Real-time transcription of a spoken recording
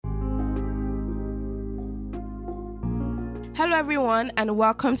Hello everyone and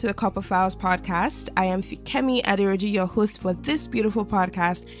welcome to the Corper Files podcast. I am Fikemi, your host for this beautiful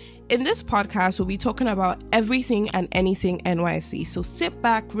podcast. In this podcast, we'll be talking about everything and anything NYSC. So sit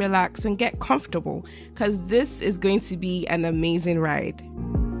back, relax, and get comfortable because this is going to be an amazing ride.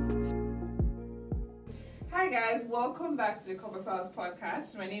 Hi guys, welcome back to the Corper Files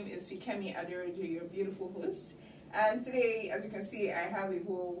podcast. My name is Fikemi, your beautiful host. And today, as you can see, I have a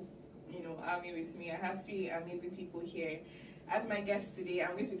whole army with me. I have three amazing people here. As my guests today,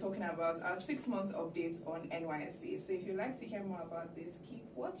 I'm going to be talking about our 6-month updates on NYSC. So if you'd like to hear more about this, keep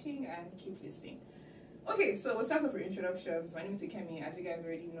watching and keep listening. Okay, so we'll start off with introductions. My name is Fikemi, as you guys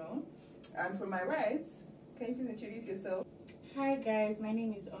already know. And from my right, can you please introduce yourself? Hi guys, my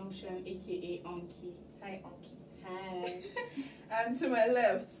name is Unction, aka Unky. Hi, Unky. Hi. And to my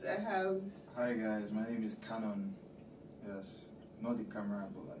left, I have... Hi guys, my name is Canon. Yes, not the camera,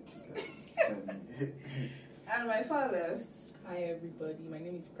 but like you guys. And my far left. Hi everybody, my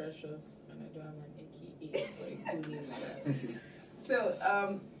name is Precious and I don't have an AKA or a good name like that. So,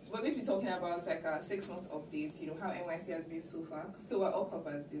 we're going to be talking about like our 6-month updates, how NYSC has been so far. So we're all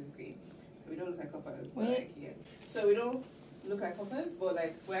coppers basically. We don't look like coppers, but like, yeah. So we don't look like coppers, but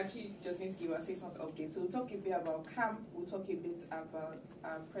like we're actually just going to give our 6-month update. So we'll talk a bit about camp, we'll talk a bit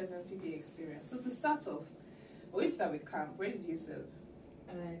about present PP experience. So to start off, we'll start with camp. Where did you serve?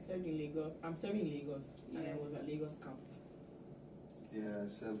 I served in Lagos. I'm serving in Lagos and I was at Lagos camp. Yeah, I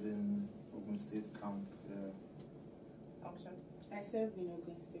served in Ogun State camp. Yeah. Unction. I served in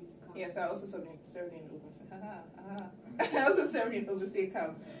Ogun State camp. Yes, I also served in Ogun State. I also served in Ogun State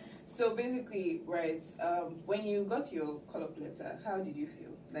camp. So basically, right, when you got your call-up letter, how did you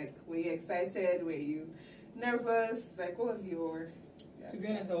feel? Like, were you excited? Were you nervous? Like, what was your reaction? To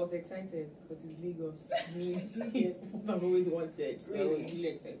be honest, I was excited because it's Lagos. What I've always wanted. So I was really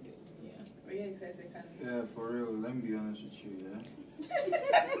excited. Yeah. Were you excited, Canon? Yeah, for real. Let me be honest with you. Yeah.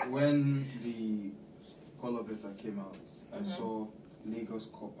 When the call-up letter came out, I saw Lagos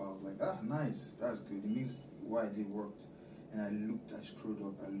Corper. I was like, nice, that's good. It means why they worked. And I screwed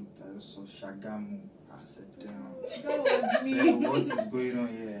up. I just saw Shagamu. I said, damn. That was me. So what is going on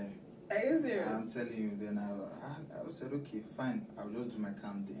here? Are you serious? I'm telling you. Then I said, okay, fine. I'll just do my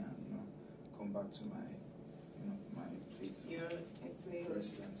camp day and come back to my my place. It's Lagos.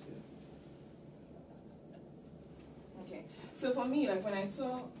 Residence, yeah. Okay. So for me, like when I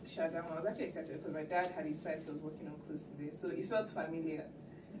saw Shagamu, I was actually excited because my dad had his site he was working on close to this, so it felt familiar.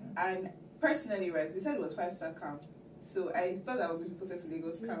 Yeah. And personally, right, they said it was 5-star camp. So I thought that was going to be posted to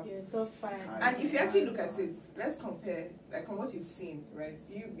Lagos camp. Yeah, top 5. And if you actually look at it, let's compare, like from what you've seen, right?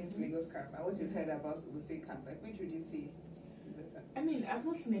 You've been to Lagos camp and what you've heard about Ogun State camp. Like, which would you see better? I mean, I've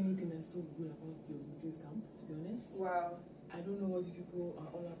not seen anything that's so good about the Ogun camp, to be honest. Wow. I don't know what you people are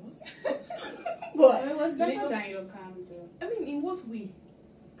all about. But it was better than your camp, though. I mean, in what way?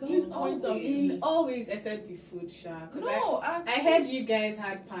 In always except the food, Sha. No, I heard you guys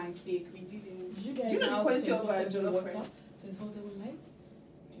had pancake. We didn't. Do you guys know the quality of our jollof water? rice? 24/7 light?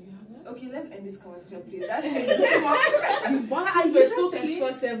 Do you have that? Okay, let's end this conversation, please. That shit is too much. You had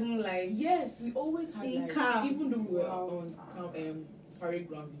 24/7 light. Yes, we always had in light. camp. Even though we were on camp, parade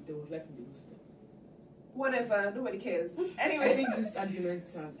ground, there was light in the hostel. Whatever, nobody cares. I Anyway. think this argument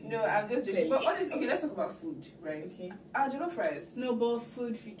has... No, I'm just joking. But honestly, okay, let's talk about food, right? Okay. Our jollof rice. No, but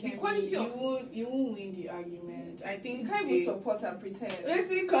food, Fikemi, The quality of... you won't win the argument. I think you can't even support and pretend.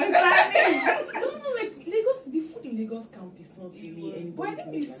 What's it concerning? No, like Lagos, the food in Lagos camp is not really anybody's But I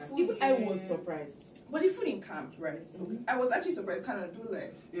think made the like that. food, Even I was surprised. But the food in camp, right? I was actually surprised, kind of do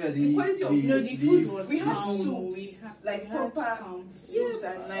like the quality of the food was we had calm. soups, like proper soups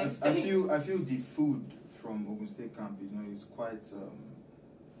and nice. I feel the food from Ogun State camp, is quite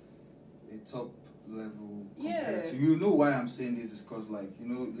a top level compared to, why I'm saying this is because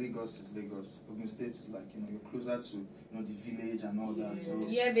Lagos is Lagos, Ogun State is like you're closer to the village and all that. So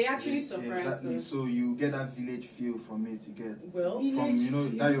they actually surprised exactly us. So you get that village feel from it. You get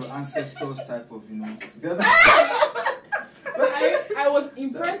from that your ancestors type of I was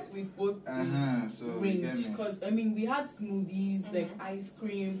impressed with both so range because we had smoothies, like ice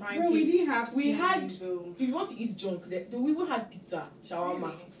cream, pancake. We didn't have if you want to eat junk, we even had pizza,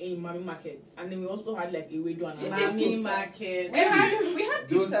 shawarma in Mami Market, and then we also had like a wedo and Mami Market. We had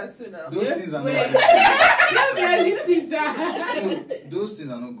pizza too now. Those things are not pizza. Those things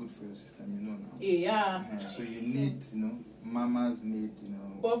are not good for your system, now. Yeah. So you need, mama's made,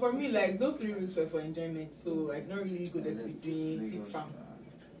 But for me, like those 3 weeks were for enjoyment, so I don't really go there to be doing fit farm.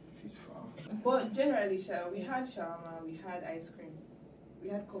 But generally, we had shawarma, we had ice cream, we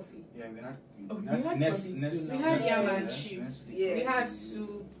had coffee. Yeah, we had coffee too. We had yam and chips. Yeah. We had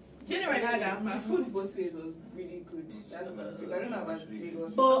soup. Generally, the food both ways was really good. That's what I'm saying. I don't know about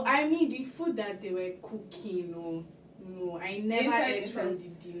Lagos. But I mean, the food that they were cooking, no, I never ate from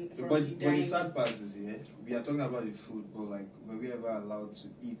the But the sad part is, we are talking about the food, but like, were we ever allowed to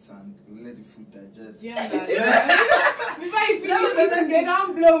eat and let the food digest? Yeah, before you finish eating, they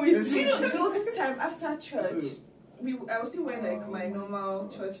don't blow with You you. know, there was this time after church. I was still wearing like my normal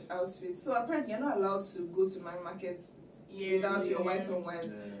church outfit. So apparently, you're not allowed to go to my market without your white on white.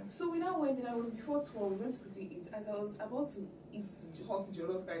 Yeah. So we now went, and I was before 12. We went to quickly eat. As I was about to eat hot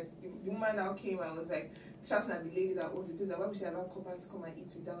jollof rice, the woman now came and was like shouting at the lady that owns the place, why would she allow coppers to come and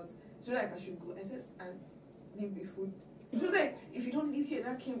eat without? She was like, I should go. I said, and leave the food. She was like, if you don't leave here,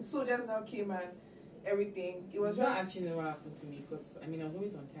 soldiers now came and everything. It was that just actually never happened to me because I mean I was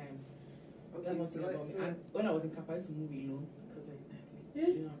always on time. okay. That was about me. And when I was in Kappa, I used to move alone because I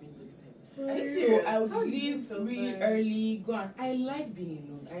didn't have anybody to tell. Are you So serious? I would How did you leave survive? really early, go and I like being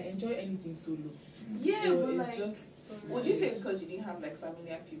alone. I enjoy anything solo. Yeah, so but it's like, just would you say it's because you didn't have like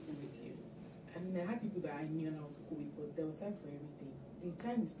familiar people with you? I mean I had people that I knew and I was cool with, but there was time for everything. The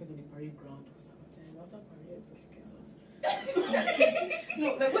time we spent on the parade ground was our time. After parade,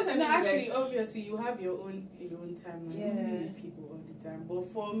 No, like what's No, actually, obviously, you have your own alone time. And you don't Yeah. meet people all the time.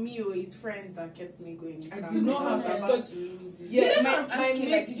 But for me, it's friends that kept me going. I Camp. do not have Never friends, to lose it. yeah, that's my, what I'm my asking, like,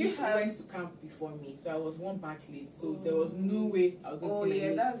 mates did you have- went to camp before me, so I was one batch late. So there was no way I was going Oh to see my yeah,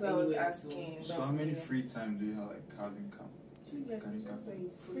 mates that's what I was anywhere, asking. So how many free time do you have like having camp? Yes, Can you that's what you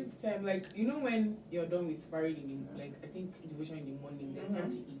Free see. time, like you know when you're done with parade in the, like I think devotion in the morning, there's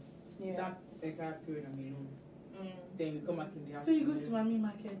time to eat. Yeah. That entire period I'm alone. Mm. Then we come back in the So you afternoon. go to Mami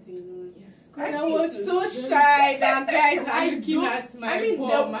Market alone? Yes. I Actually, was so used to- shy that guys I are looking don't- at my I mean,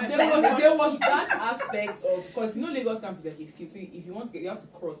 bum. there was that aspect of because you know Lagos camp is like a field. So if you want to get, you have to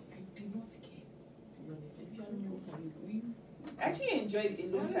cross. I do not care. To be honest, if you are alone, I actually enjoyed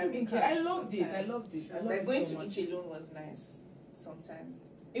alone time. in I camp loved it. I sometimes. loved it. I loved Like it going so to much. eat alone was nice sometimes.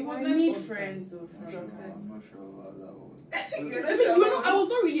 It was I nice need all the time. friends though. Sometimes. I'm not sure about that one. You're I not mean, sure. I was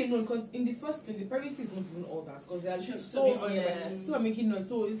not really alone because in the first place, the privacy is not even all that because there are True, stores so on yes. people are making noise,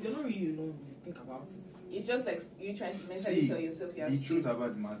 so you're not really alone when you think about it. It's just like you trying to mentally See, tell yourself you have the space. truth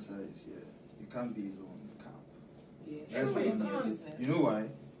about the matter is, you can't be alone in camp. Yeah, That's true, what it's it not your is. business. You know why?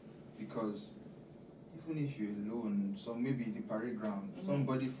 Because even if you're alone, so maybe the parade ground,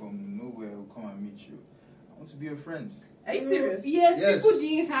 somebody from nowhere will come and meet you. I want to be your friend. Are you serious? Yes, Yes. people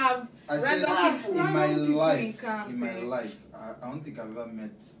didn't have I said Random in my people in life, camp, in my eh? life, I don't think I've ever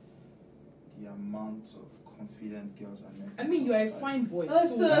met the amount of confident girls I met. I mean, you are a fine boy. Oh,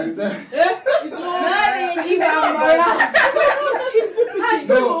 so so- Like that. it's not. No, they give her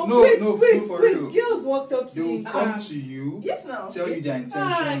No, for real. Girls walked up to They will you. come to you, Yes, now. tell you their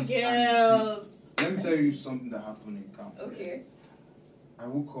Ah, intentions. girls. Let me tell you something that happened in camp. Okay. I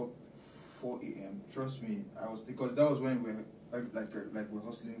woke up 4 a.m. Trust me, I was because that was when we're we're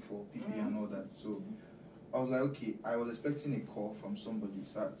hustling for PP and all that. So I was like, okay, I was expecting a call from somebody.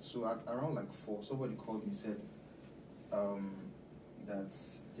 So at around like 4, somebody called me, said that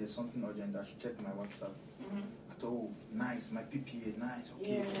there's something urgent. I should check my WhatsApp. I thought, oh, nice, my PPA, nice,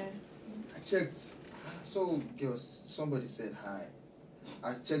 okay. Yeah. I checked. So girls, somebody said hi.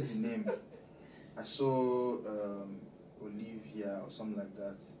 I checked the name. I saw Olivia or something like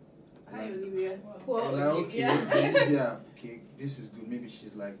that. Hi, Olivia. Poor I was like, okay, Olivia. Olivia, okay, this is good. Maybe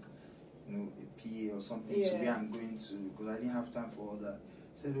she's like, a PA or something to Yeah. where I'm going to, because I didn't have time for all that.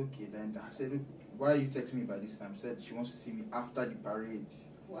 I said, okay, then I said, why are you texting me by this time? Said she wants to see me after the parade.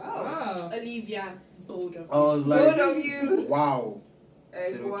 Wow. Olivia, bold of I was like, Both of you. wow. I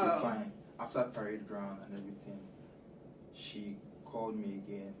said, Like, okay, wow. fine. After parade ground and everything, she called me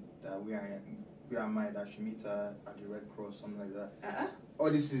again that where am I, that she meet her at the Red Cross, something like that. All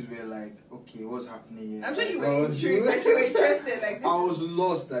this is where like, okay, what's happening here? I'm sure you That were was- intrigued, like you were interested, like this. I was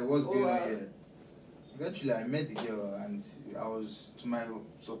lost, like what's going wow. on here? Eventually I met the girl and I was, to my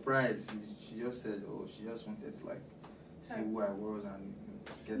surprise, she just said, oh, she just wanted to like see who I was and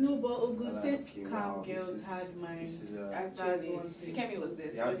get No, but Ogun like, State's okay, camp wow, girls this is- had mine. This is That's Actually, one thing. Fikemi was there,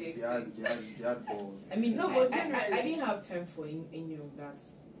 they so had, they they had balls. I mean, No, no, but but I generally- didn't have time for any of that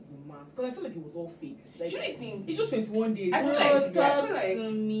romance because I feel like it was all fake. Like, Should I think? it's just 21 days. I feel It's like- not Oh, I talk feel like-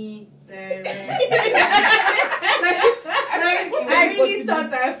 to me direct. I I really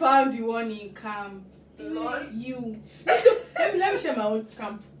thought I found the one in camp. Lord. You. let me share my own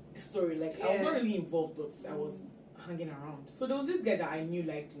camp story. Like I was Yeah. not really involved, but I was hanging around. So there was this guy that I knew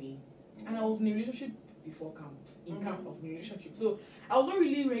liked me, and I was in a relationship before camp. In camp, I was in a relationship, so I was not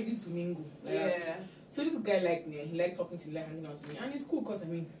really ready to mingle. Like that. Yeah. So this guy liked me, and he liked talking to me, like hanging out with me, and it's cool because I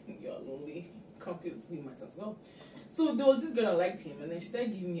mean you're lonely. Camp is we might as well. So there was this girl that liked him, and then she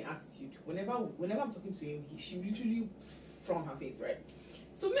started giving me attitude. Whenever I'm talking to him, she literally from her face, right?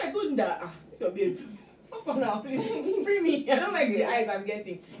 So me, I told him that this is your babe. Not for now, please free me. I don't like the eyes I'm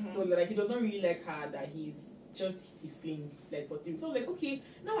getting. So like he does not really like her. That he's just he fling like for 3 weeks. So I was like, okay,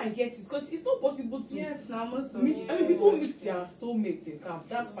 now I get it, because it's not possible to now most of meet. I mean, people meet their soulmates in camp.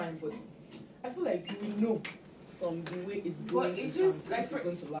 That's fine, but I feel like you will know from the way it's going. But it just like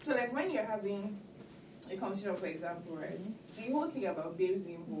so like when you're having a conversation, for example, right? The whole thing about babes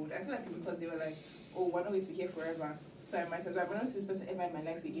being bold, I feel like it's because they were like, oh, we're not going to be here forever, so I might as well. I'm not see this person ever in my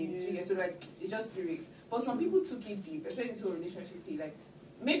life again. So like it's just 3 weeks. But some people took it deep, especially into a relationship. Like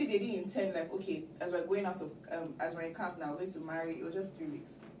maybe they didn't intend like, okay, as we're going out of as we're in camp now, we're going to marry. It was just 3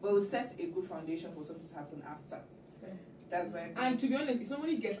 weeks, but it will set a good foundation for something to happen after. That's why. And to be honest, if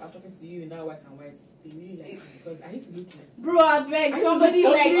somebody gets attracted to you in that white and white, they really like you, because I used to look like, bro, I beg somebody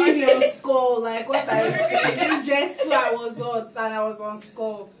like on your skull, like what I saying. Just too, I was hot and I was on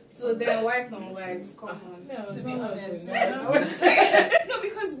skull. So then white on white, come on. No, to be honest, no,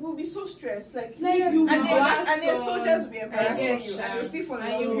 because we'll be so stressed, like yes, you, and then soldiers will be embarrassing you, and you'll still fall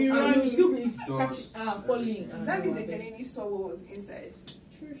and you'll in be love, running, you'll still be falling. That means they genuinely saw what was inside.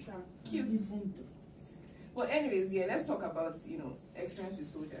 True, Cute. Well, anyways, yeah, let's talk about, experience with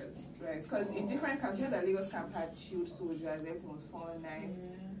soldiers, right? Because in different countries, that Lagos camp had chilled soldiers, everything was fun, nice.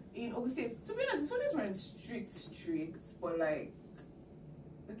 In Ogun State, to be honest, the soldiers weren't strict, but like,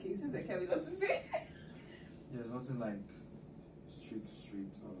 okay, it seems like I have a lot to say. Yeah, it's nothing like strict,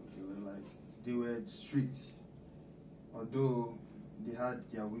 or they were strict, although they had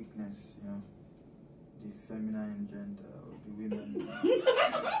their weakness, the feminine gender, or the women,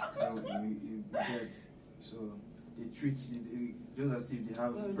 you get. So they treat you just as if they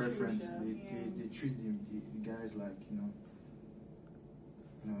have preference. They treat the guys like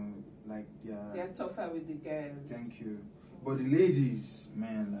like they're tougher with the guys. Thank you. But the ladies,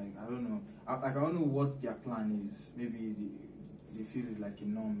 man, like I don't know. I don't know what their plan is. Maybe they feel it's like a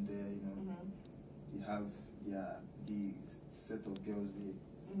norm there. They have the set of girls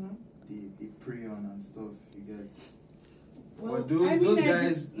they prey on and stuff. You get. Well, but those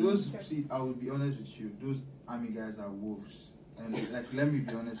guys, see, I will be honest with you, those army guys are wolves. And like, let me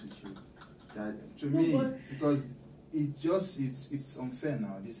be honest with you. That to me, because it's unfair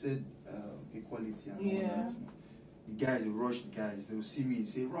now. They said equality and all that. The guys, they rush the guys. They will see me,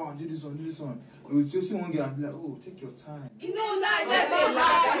 say, "Ron, do this one, do this one." They will see one guy and be like, "Oh, take your time." That's a lie.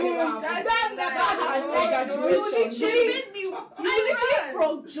 That's You literally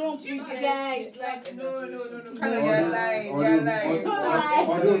frog jump with guys. Like, no. You're lying.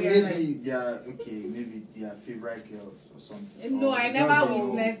 Although maybe maybe they are favorite girls or something. No, I never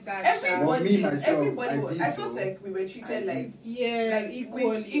witnessed that. Everybody, I felt like we were treated like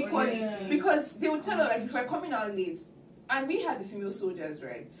equally. Because they would tell us like if we're coming out late. And we had the female soldiers,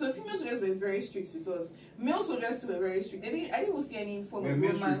 right? So female soldiers were very strict with us. Male soldiers were very strict. I didn't even see any form of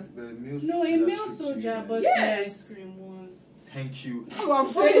romance. No, a male soldier, but yes. Thank you. That's what I'm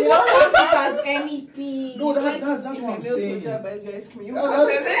saying. You don't want it as anything. No, that's what I'm saying. Soldier buys your ice cream. It was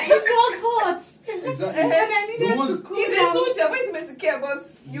hot. Exactly. And I needed to cool He's down. a soldier. Why is he meant to care about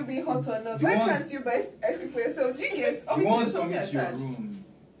you being hot or not? Why can't you buy ice cream for yourself? Do you get? The ones come into your room.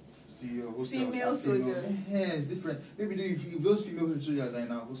 Your female soldiers. Yeah, it's different. Maybe if those female soldiers are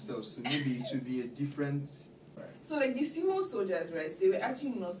in our hostels, so maybe it should be a different. Right. So like the female soldiers, right? They were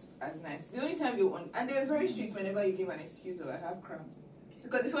actually not as nice. The only time they were on, and they were very strict whenever you gave an excuse or I have cramps,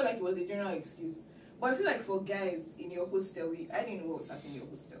 because they felt like it was a general excuse. But I feel like for guys in your hostel, I didn't know what was happening in your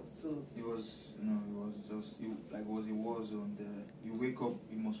hostel. So it was just like it was a war zone there. You wake up,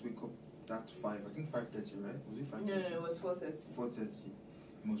 you must wake up at 5. I think 5:30, right? Was it 5:30? No, it was 4:30. 4:30.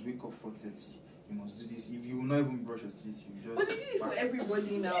 You must wake up 4:30. You must do this. If you will not even brush your teeth, you just. But they did it for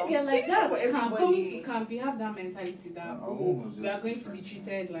everybody now. Yeah, like that's for camp. everybody. Coming to camp, you have that mentality that we are going to be different.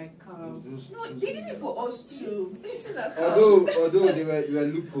 treated like cows. No, they did it for us too. You see that? Although there were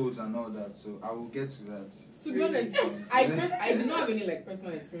loopholes and all that, so I will get to that. To be honest, I do not have any like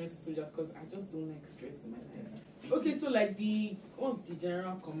personal experience with soldiers because I just don't like stress in my life. Okay, so like the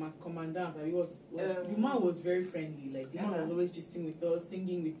general commandant? The man was very friendly. Like the man was always gisting with us,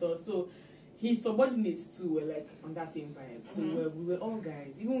 singing with us. So his subordinates too were like on that same vibe. So we were all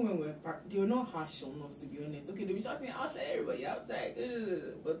guys. Even when they were not harsh on us, to be honest. Okay, they were shouting outside, everybody outside.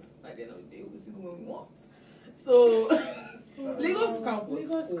 But at the end of the day, we still go when we want. So Lagos camp was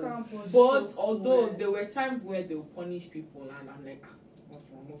cool. But although there were times where they would punish people, and I'm like, what's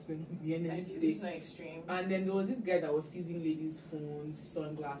wrong? what's going on? The energy Like, today. it's not extreme. And then there was this guy that was seizing ladies' phones,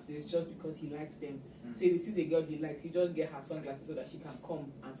 sunglasses, just because he likes them. So if he sees a girl he likes, he just get her sunglasses so that she can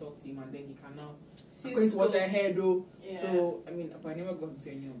come and talk to him, and then he can now. According to what I heard, though. Yeah. So I mean, but I never got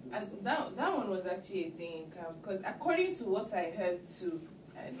into any of those. And that one was actually a thing in camp, because according to what I heard too,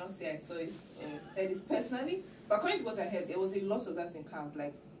 I did not say I saw it or heard it personally, but according to what I heard, there was a lot of that in camp.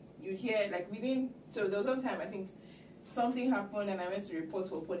 Like you'd hear like within. So there was one time I think something happened and I went to report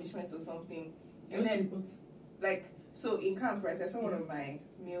for punishment or something, and then like so in camp, right? I saw one of my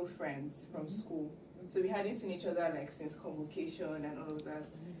male friends from school. So we hadn't seen each other like since convocation and all of that.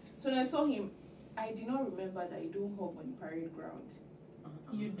 So when I saw him, I did not remember that you don't hug on the parade ground.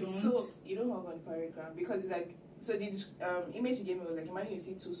 You don't? So you don't hug on the parade ground because it's like, so the image he gave me was like, imagine you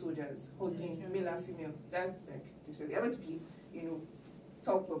see two soldiers holding male and female. That's like disrespectful. I want to be,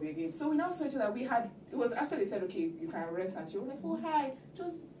 top of your game. So we now saw each other. It was after they said, okay, you can rest, and she was like, oh hi,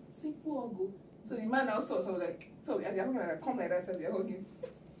 just simple and go. So the man now saw, so like, so as they're hugging, like, come like that as they're hugging.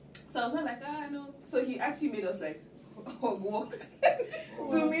 So I was like, no. So he actually made us like walk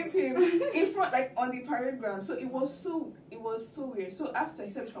to meet him in front, like on the parade ground. So it was so weird. So after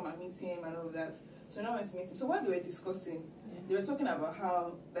he said to come and meet him and all of that, so now I went to meet him. So what they were discussing, they were talking about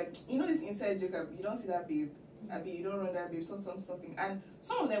how, like, this inside joke, you don't see that babe, Abby, you don't run that babe, something. And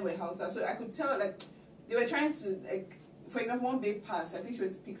some of them were Hausa, so I could tell, like, they were trying to, like, for example, one babe passed, I think she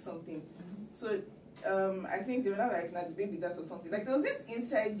was to pick something. So I think they were not like, nah, the baby that or something. Like, there was this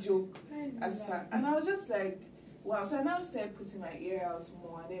inside joke as far, and I was just like, wow. So I now started putting my ear out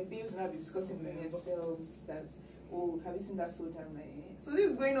more, and then babes will now be discussing with themselves that, oh, have you seen that soldier? I'm like, eh. So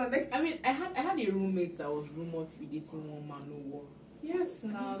this is going on. Like, I mean, I had a roommate that was rumored to be dating one man no war. Yes,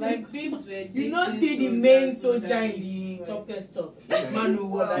 now like babes were dating. You not see the main soldier in the top test top. Man no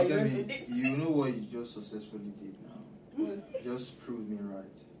war that you went to date. You know what you just successfully did now? Just proved me right.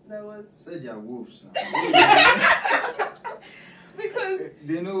 that was Said they're wolves now. because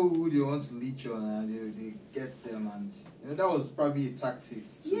they know who they want to leech on, and they get them, and that was probably a tactic.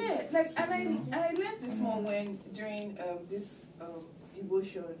 And I learned this one when during this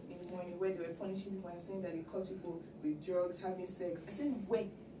devotion in the morning where they were punishing people and saying that they cause people with drugs having sex. I said,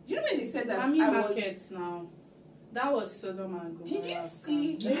 wait, do you know when they said that? Markets now. That was Sodom and Gomorrah. Did you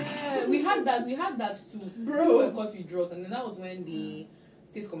see? Yeah, we had that too. Bro. We were caught with drugs, and then that was when the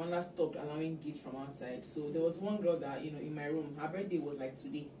state commander stopped allowing gifts from outside. So there was one girl that, in my room, her birthday was like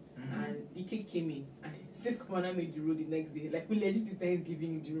today. And the cake came in, and the state commander made the road the next day. Like, we legit did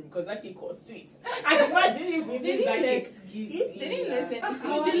Thanksgiving in the room because that cake was sweet. I imagine if we made that cake. They didn't let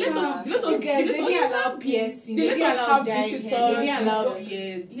anything. They didn't allow piercing. They didn't allow dyed hair. They didn't allow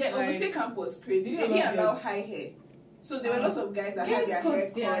beards. Yeah, Ogun State camp was crazy. They didn't allow high hair. So there were lots of guys that had their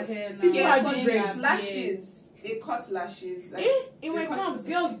hair cut. Yes, lashes. They cut lashes. Like, in my camp,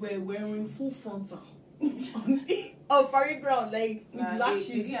 girls were wearing full frontal. Oh, parade ground, like lashes.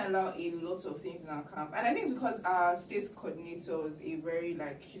 They didn't allow a lot of things in our camp, and I think because our state coordinator was a very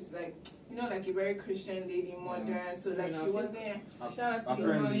she's like like a very Christian lady, modern. So like she wasn't. Shout out to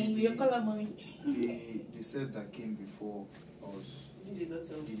your mommy, your color mommy. The set that came before us did a lot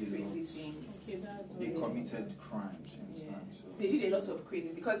of crazy things. Okay, that's they committed crimes. You understand? So they did a lot of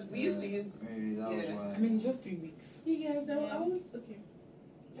crazy because we used to use. Maybe that was why. I mean, it's just 3 weeks. You guys, I was okay.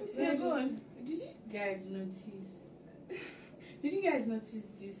 Yeah, go on. Did you guys notice? Did you guys notice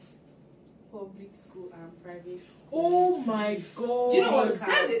this public school and private school? Oh my god! Do you know what?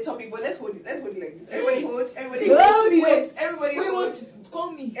 That's a topic, but let's hold it. Let's hold it like this. Everybody hold. Everybody hold wait. Everybody hold.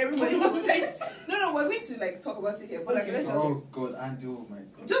 Call me. Everybody hold. No, we're going to talk about it here. But let's just. Oh god, Andy! Oh my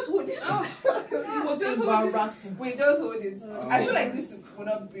god. Just hold it. It was just embarrassing. Wait, just hold it. I feel like this will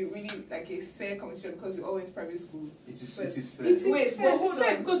not be really like a fair conversation because we all went to private schools. It is fair. Wait, but hold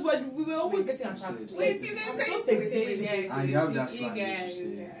on. Because we were always getting attacked. Wait, you guys say. And you have that slang you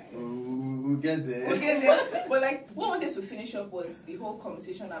say. We'll get there. But like, what I wanted to finish up was the whole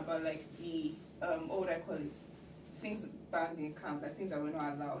conversation about like the what would I call it? Things banned in camp, like things that were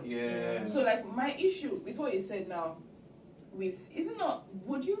not allowed. Yeah. So like my issue with what you said now,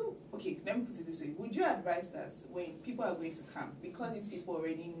 would you let me put it this way, would you advise that when people are going to camp, because these people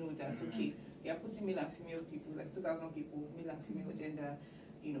already know that okay, they are putting male and female people, like 2,000 people, male and female gender,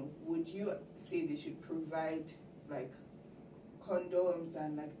 would you say they should provide like condoms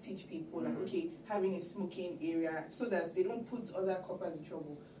and like teach people like okay, having a smoking area so that they don't put other coppers in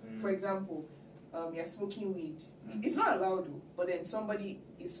trouble? For example, you're smoking weed. It's not allowed though, but then somebody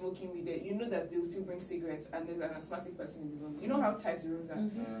is smoking weed there. You know that they will still bring cigarettes and there's an asthmatic person in the room. You know how tight the rooms are.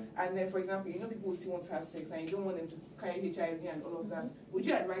 And then, for example, people will still want to have sex and you don't want them to carry HIV and all of that. Would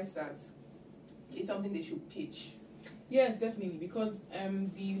you advise that it's something they should pitch? Yes, definitely, because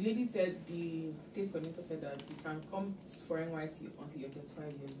the lady said, the state coordinator said that you can come for NYC until you're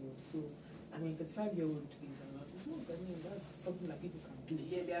 35 years old. So, I mean, 35-year-old is a lot. It's not, I mean, that's something that people can do.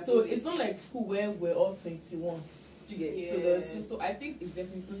 Yeah, so it's not like school where we're all 21. Do you get? Yeah. So I think it's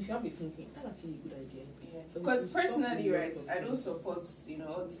definitely, if you have a smoking, that's actually a good idea. Because personally, right, I don't support,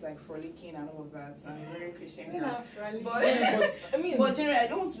 all this like frolicking and all of that. I'm a very Christian girl. But I mean, but generally, I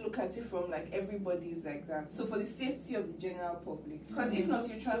don't want to look at it from like everybody's like that. So for the safety of the general public, because if not,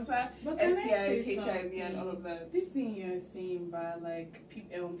 you transfer STIs, HIV, and all of that. This thing you're saying, but like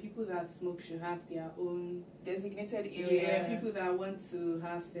people that smoke should have their own designated area. Yeah, people that want to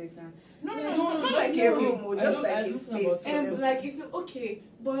have sex and no, not like a room or just like a space. And like it's okay,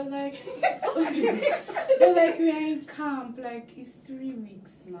 but like but like we're in camp, like it's 3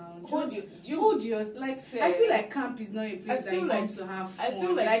 weeks now. Hold yours. Like fair. I feel like camp is not a place that you come to have fun. I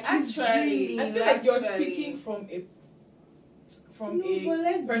feel like it's drilling. I feel like you're speaking from a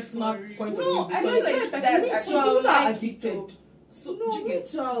personal point of view. No, I feel like that's actually people are addicted. So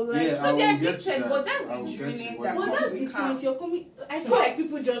they're addicted, but that's the drilling that but that's the point. You're coming. I feel like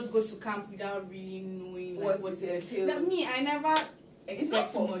people just go to camp without really knowing like, what it entails. Like me, I never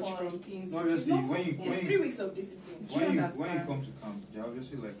expect so much from things. No, obviously, it's 3 weeks of discipline. When you come to camp, there are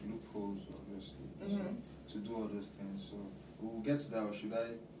obviously like loopholes, obviously, to do all those things. So we'll get to that. Or should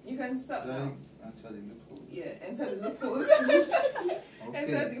I? You can start. Should I enter the loophole? Yeah, enter the loopholes. Okay.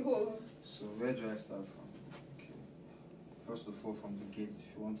 Enter the holes. So where do I start from? Okay. First of all, from the gate,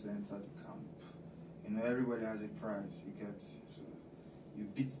 if you want to enter the camp, everybody has a prize. You get, so you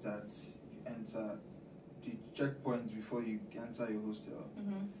beat that, you enter the checkpoint before you enter your hostel.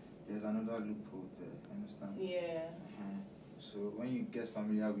 There's another loophole there. Understand? Yeah. So when you get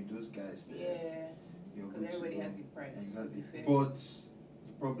familiar with those guys, there, you're good. Everybody has a prize. Exactly. But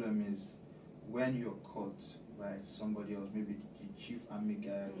the problem is when you're caught by somebody else, maybe the chief army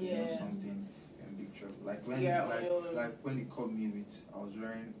guy or something. Big trouble. Like when like when he called me with, I was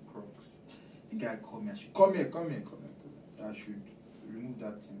wearing Crocs. The guy called me. I should come here. I should remove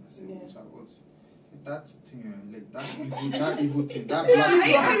that thing. I said, what? That thing on your leg, that evil thing, that black thing. Are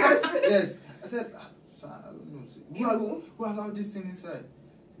you serious? Yes. I said, sir, I don't know. Who allowed this thing inside?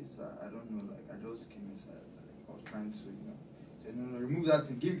 He said, sir, I don't know. Like I just came inside. Like, I was trying to, say, no, remove that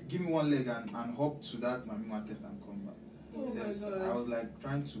thing. Give me one leg and hop to that Mami market and come back. Oh my God. I was like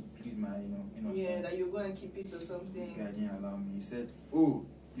trying to plead my, that you're going to keep it or something. This guy didn't allow me. He said, oh,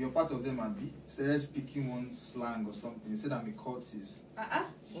 you're part of them, Abby. Started speaking one slang or something. He said I'm a cultist.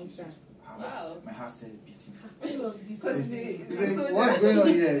 Wow. My heart started beating. He said, what's going on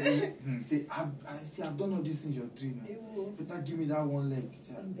here? He said, I've done all these things you're doing. Better give me that one leg. He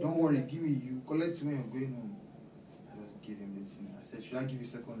said, don't worry, give me, you collect when you're going home. I just gave him the thing. I said, should I give you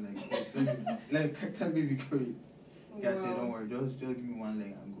second leg? He said, like, can't baby go. I said, don't worry, just give me one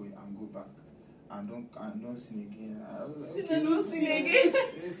leg and go back. And don't sin again. I was like, okay. Don't sin again.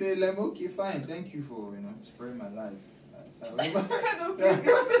 They said, like, okay, fine, thank you for sparing my life. So I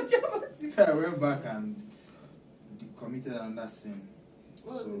went back and committed another sin.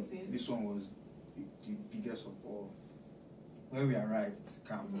 What was the sin? This one was the biggest of all. When we arrived at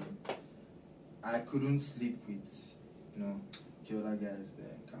camp, I couldn't sleep with the other guys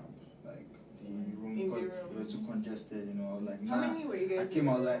there in camp. Like the room, we were too congested, like how many were you guys? I came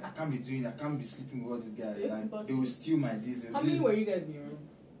out like I can't be sleeping with all these guys. Like they will steal my this. How many were you guys in your room?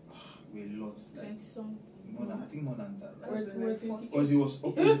 We lost like 20-some. I think more than that. Right? Because it was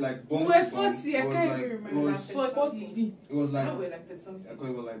opposite like bomb. We were 40. I can't even remember. 40. It was like. No, we're like that something. Because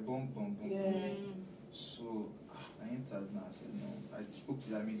it was like boom. Yeah. So I entered now. I said no. I spoke to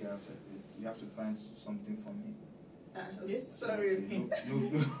the army guy. I said you have to find something for me. Sorry. Okay, no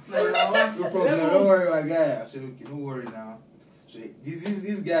problem. Don't worry, my guy. I said okay, don't worry now. So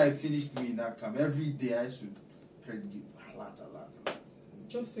this guy finished me in that camp. Every day I should credit a lot.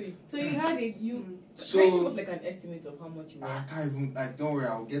 Just so you had it. So it was like an estimate of how much you were. I can't even. Don't worry,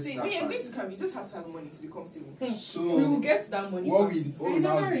 I'll get to that. When you're going to camp, you just have to have money to be comfortable. So we will get that money. What I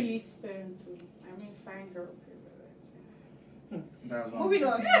never really spend. I mean, fine girl privilege. Moving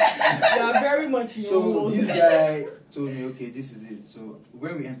on. You are very much in your So this guy told me, okay, this is it. So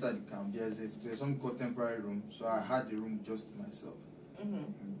when we entered the camp, there's something called temporary room. So I had the room just to myself,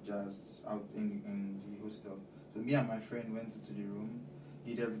 just out in the hostel. So me and my friend went into the room,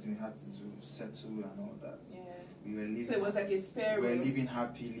 did everything we had to do, settle and all that. Yeah. We were living. So it was like a spare room. We were living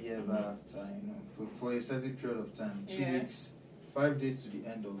happily ever after, for a certain period of time. 2 weeks, 5 days to the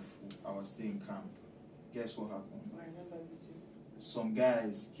end of our stay in camp. Guess what happened? I remember this just. Some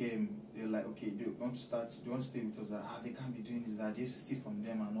guys came. They're like, okay, they want to stay with us. They can't be doing this. That they used to steal from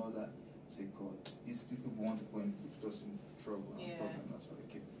them and all that. Say, God, these people want to put us in trouble and Yeah. problem. That's all.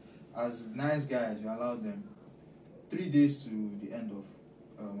 Okay. As nice guys, we allowed them 3 days to the end of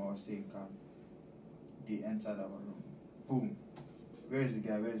our stay in camp. They entered our room. Boom. Where is the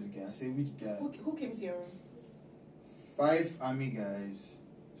guy? Where is the guy? I say, which guy? Who came to your room? 5 army guys,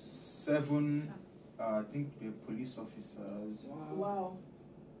 7, I think they're police officers. Wow.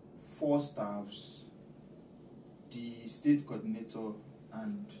 4 staffs, the state coordinator,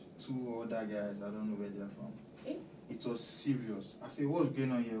 and 2 other guys. I don't know where they're from. Eh? It was serious. I said, what's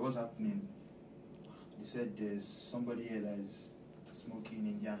going on here? What's happening? They said there's somebody here that is smoking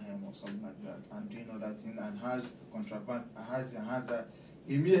Indian hemp or something like that and doing all that thing and has contraband and has that.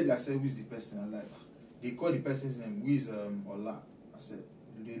 Immediately I said, who is the person? I'm like, they called the person's name, who is Ola. I said,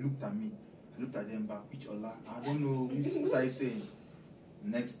 they looked at me. I looked at them back, which Ola? I don't know, what are you saying?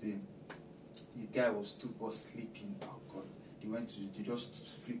 Next day, the guy was sleeping. Oh God. They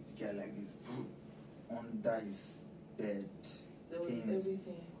just flipped the guy like this, under his bed. There was things.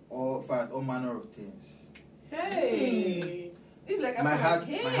 everything. All manner of things. Hey! It's like My heart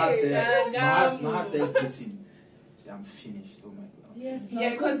started beating. See, I'm finished. Oh my God. Yes.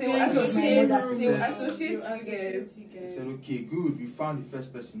 Yeah, because they will associate you guys. They said, okay, good. We found the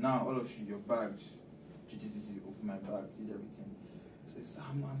first person. Now, all of you, your bags. Open my bag, did everything. I said,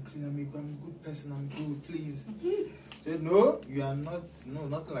 I'm clean. I'm a good person. I'm good. Please. Said, no, you are not. No,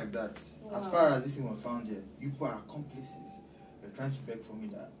 nothing like that. Wow. As far as this thing was found here, you people are accomplices. They're trying to beg for me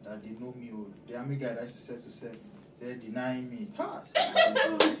that they know me. Or the army guy that said to self, they're denying me. Ha!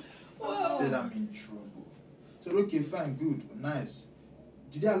 Said I'm in trouble. Said, okay, fine, good, nice.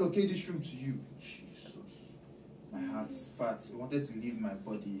 Did they allocate this room to you? Jesus. My heart's fat. I wanted to leave my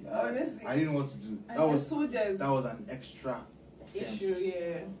body. Honestly. I didn't know what to do. That was soldiers. That was an extra offense. Issue,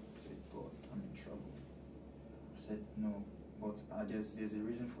 yeah. I said, God, I'm in trouble. I said, no, but there's a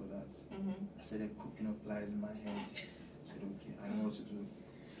reason for that. I said, they're cooking up lies in my head. I said, okay, I know what to do.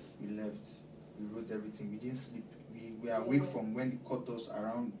 We left. We wrote everything. We didn't sleep. We were awake from when it caught us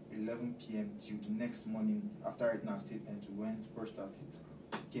around 11 p.m. till the next morning. After writing our statement, we went, brushed our teeth,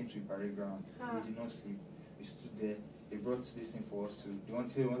 came to the parade ground. We did not sleep. We stood there. They brought this thing for us too. They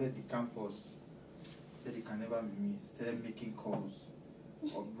wanted the campus. Said it can never be me. Started making calls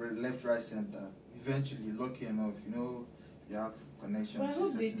of left, right, center. Eventually, lucky enough, you have connections. But I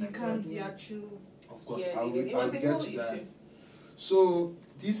hope they decant the actual. Of course, Yeah, I will it was a get whole to that. issue. So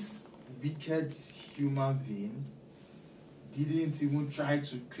this wicked human being didn't even try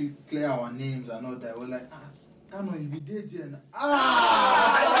to clear our names and all that. We're like, Canon, you be dead then.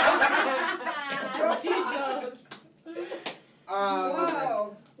 Jesus.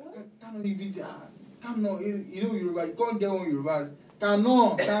 Wow. Canon, you be dead. Canon, you know Yoruba. You can't get on Yoruba.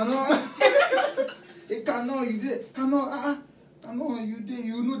 Canon. Hey, Canon, you did. Canon, Canon, you did.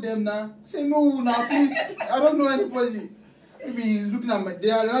 You know them now. Say no now, please. I don't know anybody. Maybe he's looking at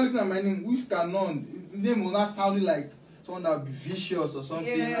they are not looking at my name. Who's Canon? His name was not sounding like someone that would be vicious or something.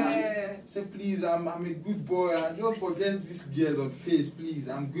 Yeah. Say, please, I'm a good boy. And don't forget these gears on face, please.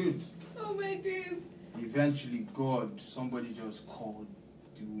 I'm good. Oh my days. Eventually, somebody just called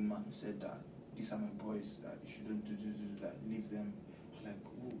the woman who said that these are my boys, that you shouldn't do that, leave them. I was like,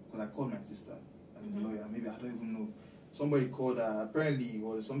 oh, because I called my sister as a lawyer. Maybe I don't even know. Somebody called her. Apparently, it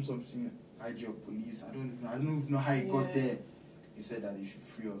was something IG of police. I don't even know how he got there. He said that you should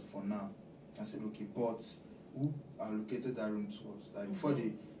free us for now. I said, okay, but who allocated that room to us? Like before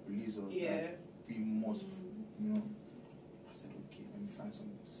they release us, like, we must, I said, okay, let me find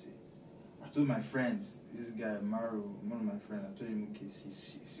something to say. I told my friends, this guy Mario, one of my friends, I told him, okay,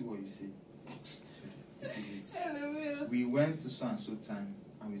 see what you say. This is it. We went to so and so time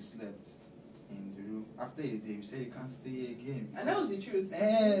and we slept in the room. After a day, we said you can't stay again. And that was the truth.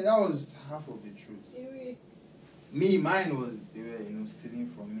 That was half of the truth. Mine was they were stealing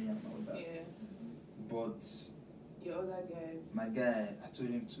from me and all that. Yeah. But your other guys. My guy, I told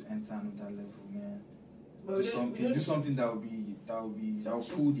him to enter another level, man. But do something that will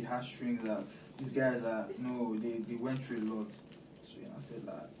pull the heartstrings out. These guys they went through a lot. So I said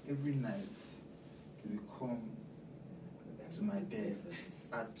that every night he will come to my bed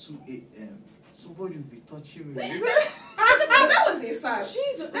at 2 a.m. Somebody will be touching me. But that was a fact.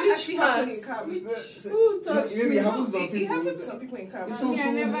 Jesus, that actually happened in camp. Maybe it happens to some people. It happens to some people in camp. I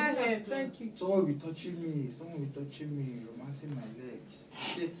never heard. Thank you. Someone will be touching me, romancing my legs.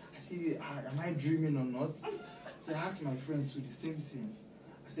 I see, am I dreaming or not? So I asked my friend to the same thing.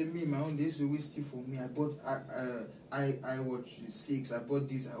 I said, me, my own days were wasting for me. I bought I watched 6. I bought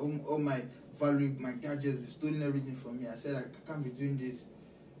this. All my value, my gadgets, they stolen everything from me. I said, I can't be doing this.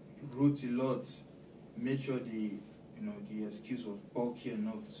 He wrote a lot. Made sure they the excuse was bulky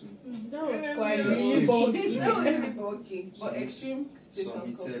enough to. That was quite really bulky. That was really bulky. But extreme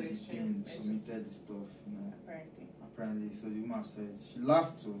situations call for submitted the extreme. thing, submitted the stuff, Apparently. Apparently, so the woman said she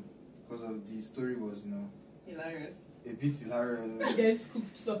laughed too because of the story was, Hilarious. a bit hilarious. They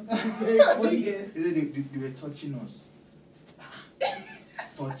scooped something very funny. Yes. They were touching us.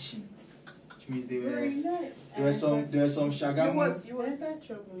 Touching. Which means there were some shagam. You want that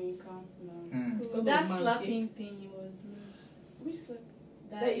troublemaker now? Mm. That slapping thing was me. Which slap?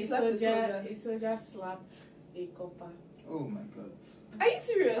 That That you slapped a soldier? A soldier slapped a copper. Oh my god. Are you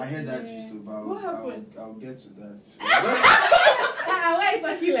serious? I heard that Yeah. too, but What happened? I'll get to that. Why are you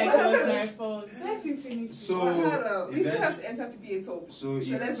talking like it was my fault? Let him finish. So, Hello. We still event- have to enter PPA talk. So Let's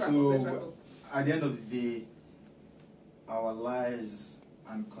wrap up. at the end of the day, our lies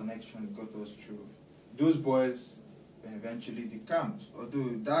and connections got us through. Those boys were eventually decamped. Although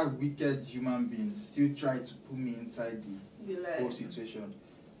that wicked human being still tried to put me inside the whole situation.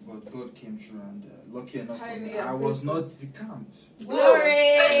 But God came through and lucky enough for me, I was not decamped.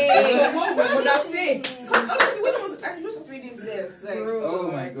 Glory! What would I say? Because honestly, when it was just 3 days left, like,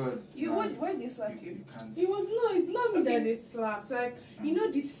 Oh my god. why did they slap you? You can't. It's not me Okay. that they slapped. Like,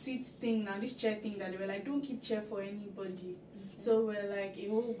 this seat thing now, this chair thing that they were like, don't keep chair for anybody. So we're like a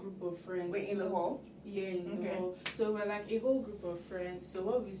whole group of friends. Wait, in the hall? Yeah, in the Okay. hall. So we're like a whole group of friends. So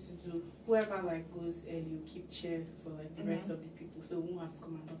what we used to do, whoever like goes early will keep chair for like the rest of the people, so we won't have to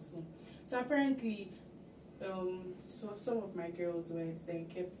come and hustle. So apparently, so some of my girls went, then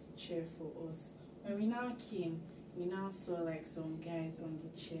kept chair for us. When we now came, we now saw like some guys on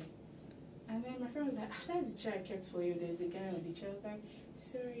the chair. And then my friend was like, that's the chair I kept for you. There's a guy on the chair. I was like,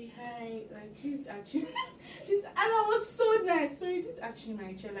 sorry, hi. Like, this is actually, and I was so nice. Sorry, this is actually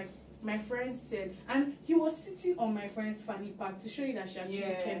my chair. Like, my friend said, and he was sitting on my friend's fanny pack to show you that she actually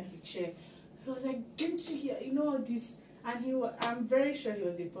kept the chair. He was like, didn't you hear, all this? And I'm very sure he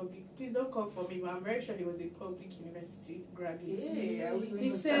was a public, please don't come for me, but I'm very sure he was a public university graduate. He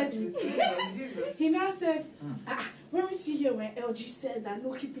said, Jesus. He now said, weren't you here when LG said that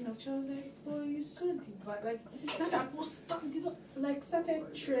no keeping of chair? I was like, oh, you saw the bad. Like, that's I was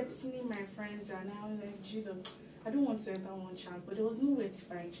started threatening my friends, and I was like, Jesus, I don't want to enter one chance, but there was nowhere to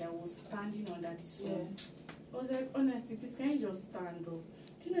find chair. I was standing under the sun. I was like, honestly, please, can you just stand up?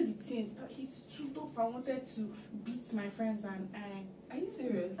 Do you know the things that he stood up? I wanted to beat my friends, and Are you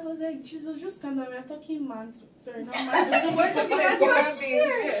serious? I was like, Jesus, just stand up. We're talking man to, sorry, not man. We're talking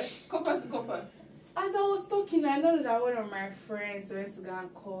like copper to copper. As I was talking, I know that one of my friends went to go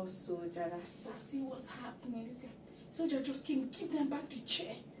and call soldier. That sassy, what's happening? This guy, soldier just came, give them back the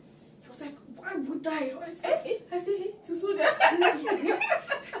chair. He was like, why would I? I said, hey, to soldier. I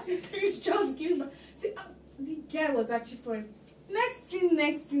said, please just give him. See, the guy was actually for next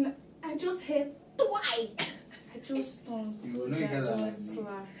thing, I just heard twice. I just turned. You know you got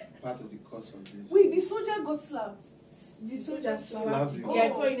that part of the course of this. Wait, the soldier got slapped. The soldier slapped Slapped the him. guy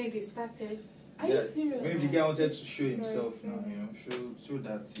before they started. Are you serious? Maybe the guy wanted to show himself now, show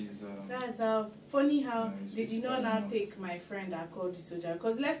that he's That's how funny how it's they did not now enough. take my friend that called the soldier,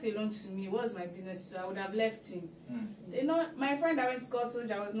 because left alone to me, what was my business? So I would have left him. They not my friend that went to call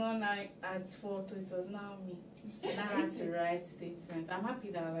soldier was not now at fault, it was now me. And I had to write statements. I'm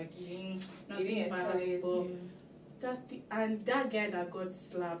happy that like he didn't escalate, but and that guy that got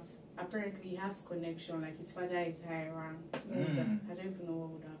slapped, apparently he has connection, like his father is high rank. So I don't even know what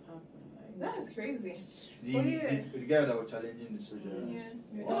would have happened. Like, That is crazy. the guy that was challenging the soldier.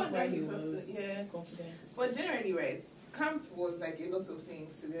 Yeah. Why he was confident. But generally, right, camp was like a lot of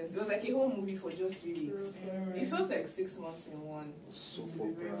things. To this. It was like a whole movie for just 3 weeks. It feels like 6 months in one, So to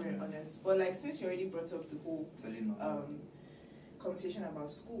be very, very honest. But like, since you already brought up the whole conversation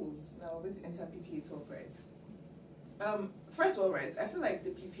about schools, now we're going to enter PPA talk, right? First of all, right, I feel like the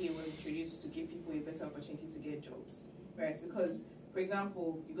PPA was introduced to give people a better opportunity to get jobs, right? Because, for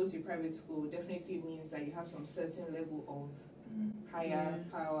example, you go to a private school, definitely means that you have some certain level of higher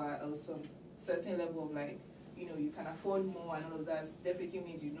power, or some certain level of like, you can afford more and all of that. Definitely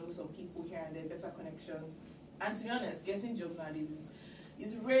means you know some people here and there, better connections. And to be honest, getting jobs nowadays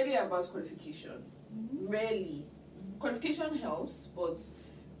is rarely about qualification. Rarely. Qualification helps, but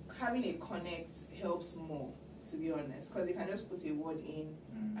having a connect helps more, to be honest, because you can just put a word in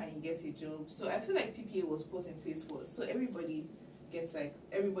and you get a job. So I feel like PPA was put in place for so everybody gets an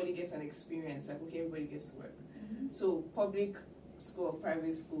experience, like okay, everybody gets to work. So public school or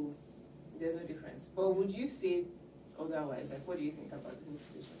private school, there's no difference. But would you say otherwise? Like, what do you think about the whole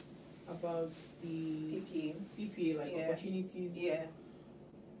situation? About the PPA like opportunities. Yeah.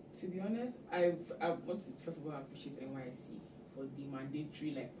 To be honest, I want to first of all appreciate NYSC for the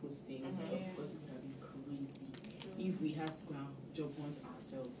mandatory like posting because it would have been crazy. if we had to go and job hunt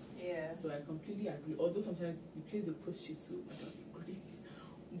ourselves. Yeah. So I completely agree. Although sometimes the place they push you to, I don't agree.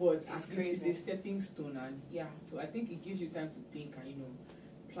 But at least it's a stepping stone, and so I think it gives you time to think and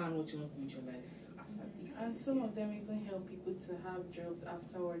plan what you want to do with your life after this. And some of them even help people to have jobs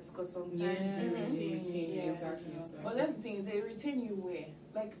afterwards, because sometimes they retain you. Exactly. But that's the thing, they retain you where?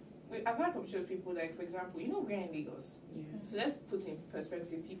 Like, I've had a couple of people, like, for example, we're in Lagos. Yeah. So let's put in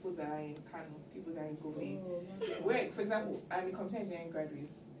perspective people that are in Canon, people that are in Gobe. Oh, Where, for example, I'm a computer engineering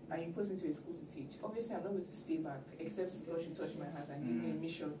graduate, and you put me to a school to teach. Obviously, I'm not going to stay back, except God should touch my heart and give me a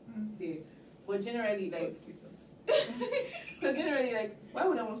mission there. But generally, like, because generally, like, why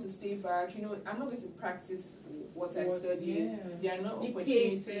would I want to stay back? I'm not going to practice what I study. Yeah. There are no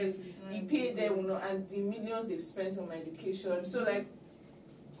opportunities. The pay there will not, and the millions they've spent on my education. So, like,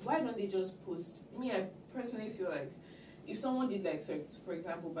 why don't they just post? I personally feel like if someone did, like, so for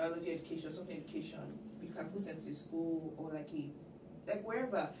example, biology education or something education, you can post them to a school or like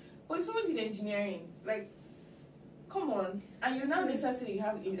wherever. But if someone did engineering, like, come on, and you now later say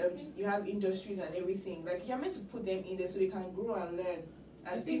you have industries and everything, like, you're meant to put them in there so they can grow and learn.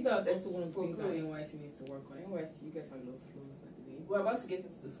 I think that's also one of the things that NYSC needs to work on. NYSC, you guys have a lot of flows, by the way. We're about to get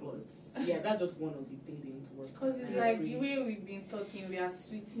into the flows. Yeah, that's just one of the things they need to work on. Because it's like the way we've been talking, we are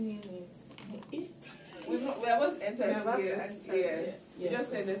sweetening it. We're about to enter yeah. You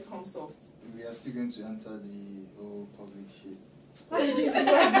just said let's come soft. We are still going to enter the whole public shit. Let's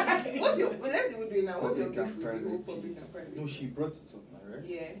see what we do now. What's your beef with the whole public and private? No, she brought it up now, right?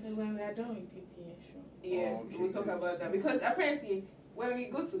 Yeah. And when we are done with PPA, sure. Yeah, okay, we'll talk about that. Because apparently, when we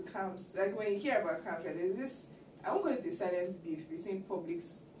go to camps, like when you hear about camps, right, there's this, I won't call it a silent beef between public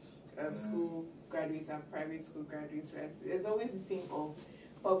school graduates and private school graduates, right? There's always this thing of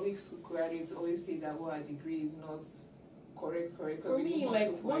public school graduates always say that our degree is not correct. For me,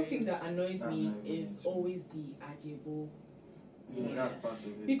 like, one thing that annoys me is always the ajebo. Yeah, that's part of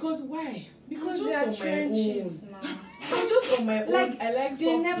it. Because why? Because they are trenches now. I'm just on my own. Like, I like they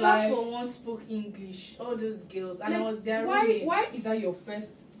soft never life. for once spoke English. All those girls, and like, I was their why roommate. is that your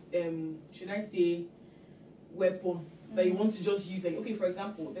first should I say weapon that you want to just use? Like, okay, for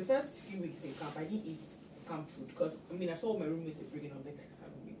example, the first few weeks in camp I didn't eat camp food because I saw my roommates were bringing. I was like, I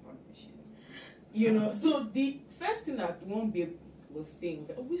don't be part of this shit. So the first thing that one babe was saying was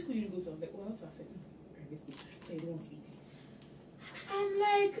like, oh, which school did you go to? I was like, oh, I went to private school. So you don't want to eat it. I'm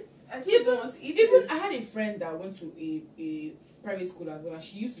like, even I had a friend that went to a private school as well, and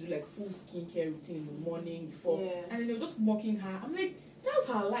she used to do like full skincare routine in the morning before, and then they were just mocking her. I'm like, that's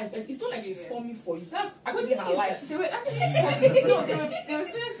her life. Like, it's not like she's forming for you. That's actually her life. They were actually there were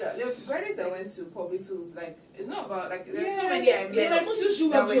students there were graduates that went to public schools. Like, it's not about like there's so many I met that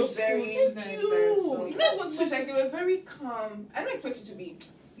were very nice. Like they were very calm. I don't expect you to be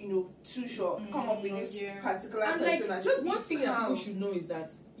too short, come up with this particular and person. Like, just one thing that people should know is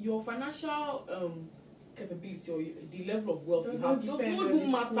that your financial capability or the level of wealth you have does not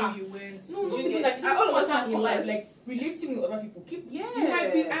even matter. No, not even like all of us in life, like relating with other people.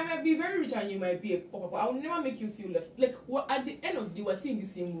 I might be very rich and you might be a pauper, but I will never make you feel left. Like, at the end of the day, we're sitting in the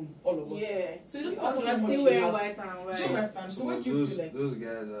same room, all of us. Yeah. So you just want to see where white and white. Do you understand? So what do you feel like? Those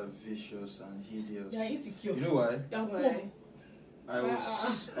guys are vicious and hideous. They are insecure. You know why? Why?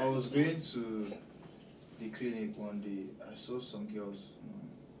 I was going to the clinic one day. I saw some girls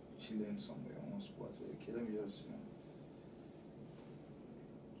chilling somewhere on one spot. I said, okay, let me just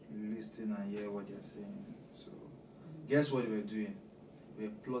listen and hear what they're saying. So, guess what they were doing? They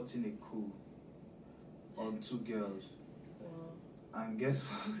were plotting a coup on two girls. Wow. And guess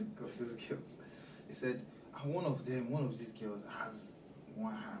what got those girls? They said, and one of these girls has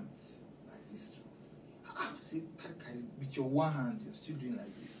one hand like this. See, with your one hand, you're still doing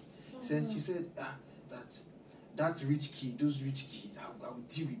like this. She said, that rich kid, those rich kids, I will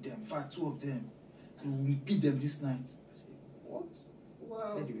deal with them. In fact, two of them, so we'll beat them this night. I said, what?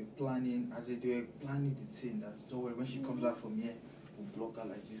 Wow. They were planning, they were planning the thing that, don't worry, when she comes out from here, we'll block her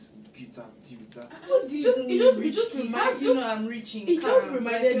like this, we'll beat her, deal with her. I'm rich in It just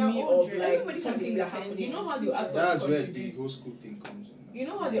reminded me of like something that happened. You know how they ask us That's to where contribute? the whole school thing comes in. You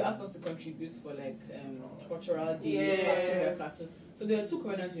know how they ask us to contribute for like cultural day, platoon. So there are two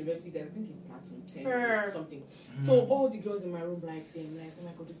Covenant University guys, I think in platoon 10 or something. So all the girls in my room like them, like, oh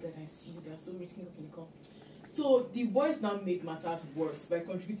my god, these guys I see you, they're so rich, can you come? So the boys now made matters worse by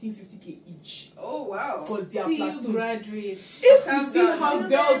contributing 50k each. Oh wow! For their platoon. Graduates. If you see how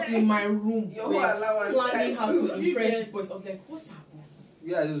girls in my room were planning how to impress boys, I was like, what's happening?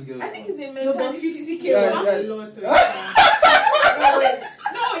 Yeah, those girls. I think it's a mentality. 50k a lot.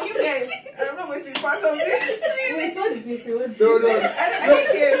 No, you guys. I'm not going to be part of this. Wait, what did you say? No.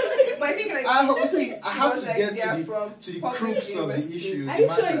 I think like I have to get they are to from the public crux of the university. issue. Are the you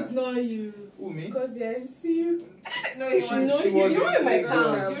sure matter. it's not you? Who, me? Because yeah, I see you. No, he She was. was You're in in my Lagos.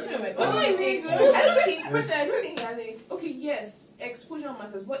 class. You're in my But class. I don't think, personally, I don't think he has any. Okay, yes, exposure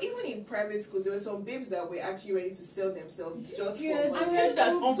matters, but even in private schools, there were some babes that were actually ready to sell themselves just Yeah, for I money. tell you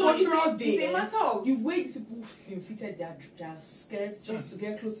that on So cultural day, it's a matter of the way these people fitted their skirts just to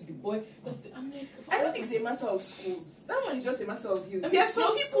get close to the boy. I'm like, I don't think it's a matter of schools. That one is just a matter of you. I mean, There are some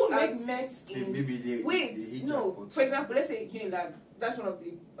some people people I've met in. Maybe they Wait, hit no. jackpot. For example, let's say Unilag. That's one of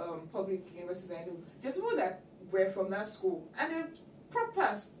the public universities I know. There's people that were from that school and they're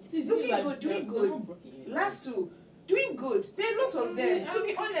proper, looking good, doing good. Last two, doing good. There are lots of them. To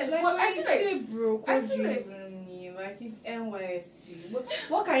be honest, like, but I feel like say broke, I what feel do you like- even mean? Like it's NYSC.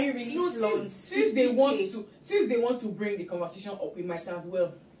 What can you really No, flaunt? since they want to bring the conversation up, we might as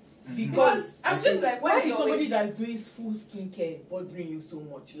well. Mhm. because I'm just like, why Why is is somebody always that's doing full skincare bothering you so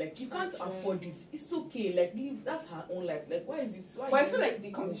much? Like, you can't afford this. It's okay. Like, live. That's her own life. Like, why is it? Why? But I feel like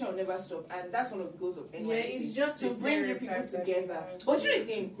the competition will never stop, and that's one of the goals of NYSC. Yeah, it's just to a bring new people stereotype that together. people But you know the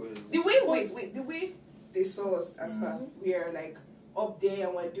thing, the way the way they saw us as far we are like up there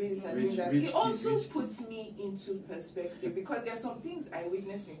and we're doing this and doing that, it also puts me into perspective because there are some things I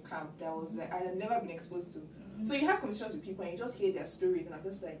witnessed in camp that was like I had never been exposed to. So you have conversations with people and you just hear their stories and I'm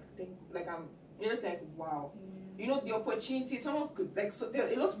just like you're just like wow. You know the opportunity someone could like so there are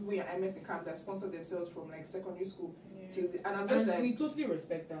a lot of people I met in camp that sponsored themselves from like secondary school till and I'm just like we totally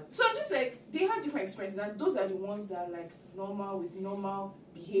respect that. so I'm just like they have different experiences and those are the ones that are like normal with normal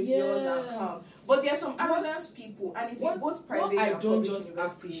behaviors and calm. But there are some arrogant people and it's in both private What I and don't public just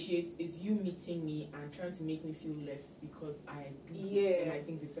universities. appreciate is you meeting me and trying to make me feel less because I Yeah. I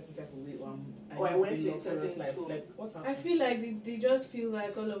think it's a certain type of way Or I live went a to a luxurious certain life. school. Like what's I happening? feel like they just feel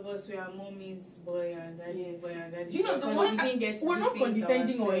like all of us we are mommy's boy and daddy's boy and daddy's Do you know boy the because one- we didn't get to we're do not things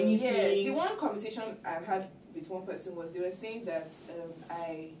condescending or ourselves. anything. Yeah, the one conversation I had with one person was they were saying that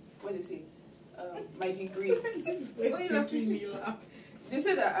what they say my degree. It's making me laugh. They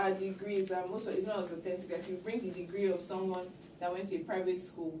said that our degrees are most of it's not as authentic. If you bring the degree of someone that went to a private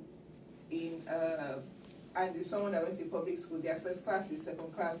school and someone that went to a public school, their first class is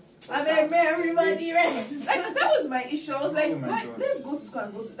second class. And then everybody rest. Like that was my issue. I was like, Oh my why, God. let's go to school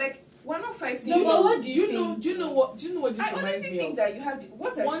and go to like we're not fighting. No, but what do you know? think? Do you know what? Do you know what this I reminds honestly me think of? that you have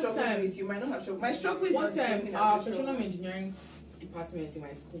what I One struggle time- with, you might not have struggle. My struggle is One not the same time, thing our as your petroleum struggle. engineering department in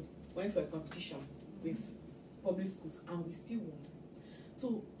my school went for a competition with public schools and we still won.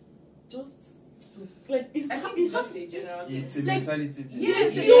 So, just to like, I think it's just a general thing. It's a Like, mentality thing.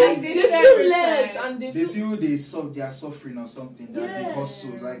 yes, they, it feel, is. they This feel every less time. and they feel they are suffering or something. That they Yeah.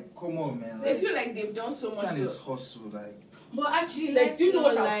 hustle. Like, come on, man. They Like, feel like they've done so much. can To, is hustle. Like, But actually, Like, let's do you know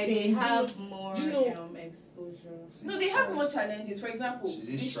what I'm like they saying? have more do you know- exposure. no, they have more challenges. For example, Should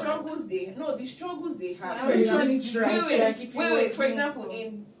they the strike? struggles they have. I'm usually Wait, strike. wait, wait. For example,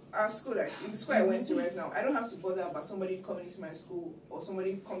 in our school, like in the school I went to right now, I don't have to bother about somebody coming into my school or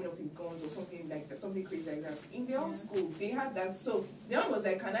somebody coming up with guns or something like that, something crazy like that. In their own school, they had that. So the one was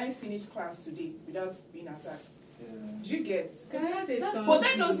like, "Can I finish class today without being attacked?" Do you get? Can I say something? But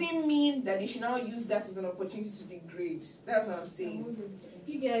that doesn't mean that they should now use that as an opportunity to degrade. That's what I'm saying.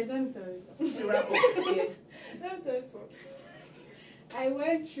 You guys, let me tell you something. To wrap up, yeah. Let me tell you something. I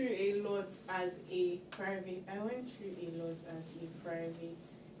went through a lot as a private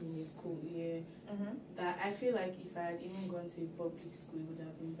in a school, yeah. That I feel like if I had even gone to a public school, it would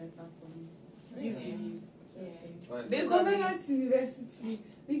have been better for me. Do you Really? believe? why is Based that? on Government university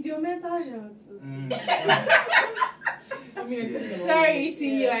is your mental health. I mean, Yeah. Sorry,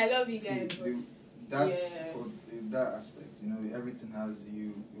 see you. Yeah. I love you See, guys. that's Yeah. for that aspect. You know, everything has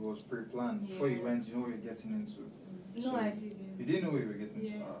you. It was pre-planned before you Yeah. went. You know what you're getting into. No, So, I You didn't. didn't know what you were getting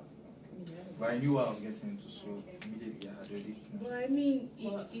into. Yeah. But I knew what I was getting into, so Okay. immediately I had already. But I mean,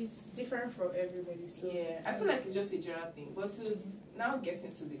 But- it's different for everybody. So Yeah, I feel like it's just a general thing. But to now get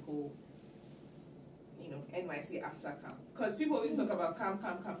into the whole, NYC after camp. Because people always talk about camp.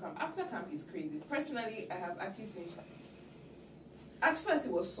 After camp is crazy. Personally, I have actually seen. At first,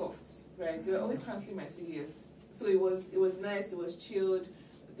 it was soft, right? They were always cancelling my CDS. So it was nice, it was chilled.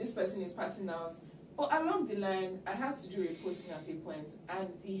 This person is passing out. But along the line, I had to do reposting at a point. And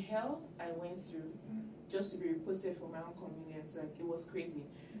the hell I went through just to be reposted for my own convenience, like, it was crazy.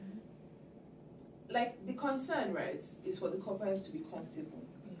 Like, the concern, right, is for the coppers to be comfortable.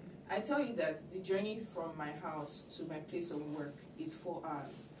 I tell you that the journey from my house to my place of work is 4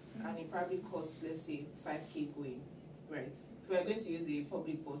 hours, and it probably costs, let's say, 5K going, right? If we are going to use a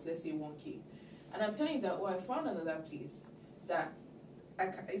public bus, let's say 1K. And I'm telling you that, I found another place that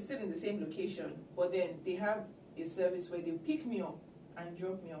it's still in the same location, but then they have a service where they pick me up and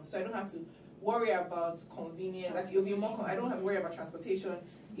drop me off, so I don't have to worry about convenience. Like you'll be more. I don't have to worry about transportation.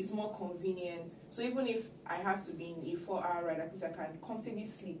 It's more convenient. So even if I have to be in a 4-hour ride, at least I can comfortably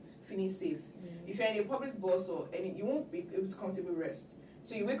sleep, feeling safe. If you're in a public bus or any, you won't be able to comfortably rest.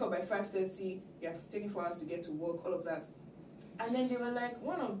 So you wake up by 5:30. You have taken 4 hours to get to work. All of that. And then they were like,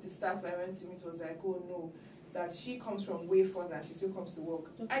 one of the staff I went to meet was like, oh no, that she comes from way further and she still comes to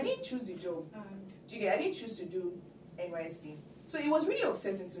work. Okay. I didn't choose the job. Do you get? I didn't choose to do NYSC. So it was really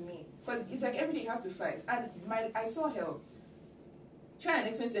upsetting to me because it's like every day you have to fight. And I saw her try and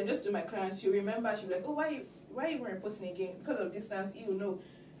explain to them just to my clients. She'll remember, she'll be like, oh, why are you even reposting again? Because of distance, you know,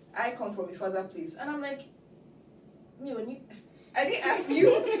 I come from a further place. And I'm like, I didn't ask you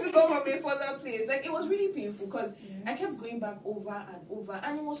to come from a further place. Like, it was really painful because I kept going back over and over,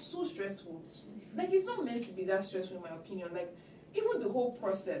 and it was so stressful. Like, it's not meant to be that stressful, in my opinion. Like, even the whole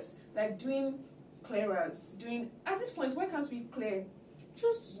process, like doing clearance, at this point, why can't we clear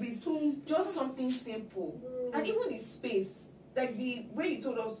just something simple? And even the space, like the way you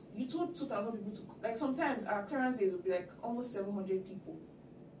told us, you told 2,000 people to, like, sometimes our clearance days would be like almost 700 people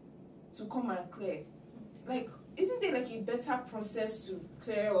to come and clear. Like, isn't there like a better process to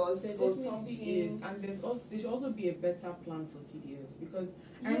clear us or something? Is. And there should also be a better plan for CDS, because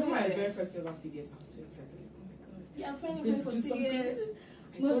I remember my very first ever CDS, I was so excited. Like, oh my god. Yeah, I'm finally going for CDS.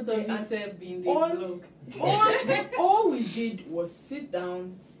 Most of us have been there. All we did was sit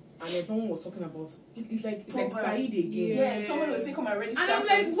down, and then someone was talking about it's like Saeed again. Yeah, someone was saying come and register. And I'm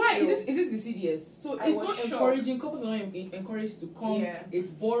like, why is this the CDS? So it's not shocked. Encouraging. Couples are not encouraged to come. Yeah.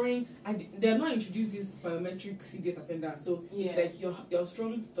 It's boring, and they're not introduced this biometric CDS attendant. So it's like you're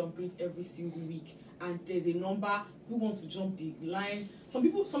struggling to thumbprint every single week, and there's a number who want to jump the line. Some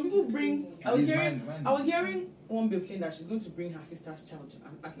people bring. I was hearing one babe saying that she's going to bring her sister's child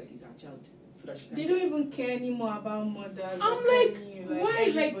and act like it's her child. So that she they don't even care anymore about mothers. I'm like,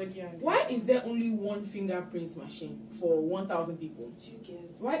 why is there only one fingerprint machine for 1,000 people?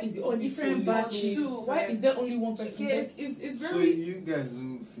 Why is it all different batches? Why is there only one person? It's very. So you guys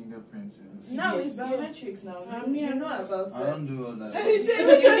do fingerprinting? Now it's biometrics now. You know about that. I don't do all that.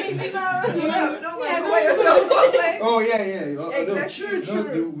 Oh yeah.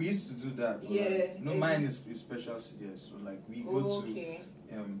 True. We used to do that. Yeah. Mine is special CDS. So like we go to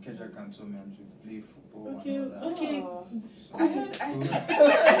Keja Cantonment to play football. Okay. So, I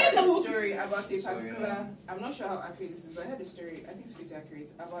heard a story about a particular. I'm not sure how accurate this is, but I heard a story. I think it's pretty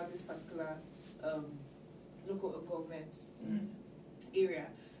accurate about this particular local government area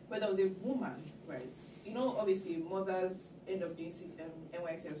where there was a woman, right? You know, obviously mothers end up doing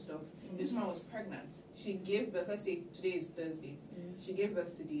NYSC and stuff. This woman was pregnant. She gave birth. Let's say today is Thursday. She gave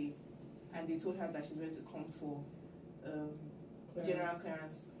birth today, and they told her that she's going to come for general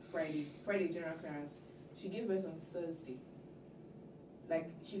clearance Friday general clearance. She gave birth on Thursday. Like,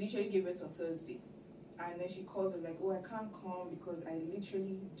 she literally gave birth on Thursday. And then she calls her like, oh, I can't come because I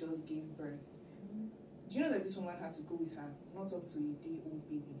literally just gave birth. Do you know that this woman had to go with her, not up to a day-old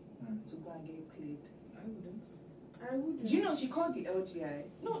baby, to go and get cleared? I wouldn't. Do you know she called the LGI?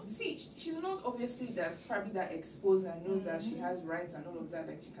 No, see, she's not obviously probably that exposed and knows that she has rights and all of that,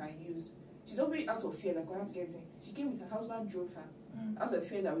 like she can use. She's already out of fear, like we have to get everything. She came with her husband, drove her. Out of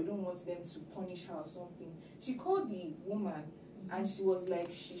fear that we don't want them to punish her or something. She called the woman and she was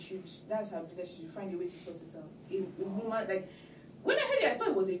like, that's her business, she should find a way to sort it out. A woman, like, when I heard it, I thought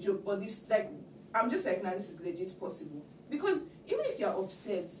it was a joke, but this, like, I'm just like, nah, this is legit possible. Because even if you're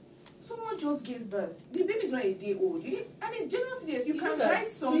upset, someone just gave birth. The baby's not a day old. And it's general serious. You can write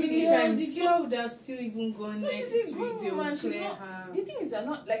so many times. The girl would have still even gone next she's a week. grown woman. She's not. The thing is that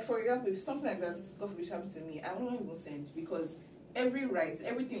not, like, for example, if something like that, God forbid, happened to me, I won't even send because every right,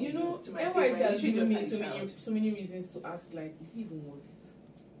 everything you know, to my favor, has given me so many reasons to ask, like, is it even worth it?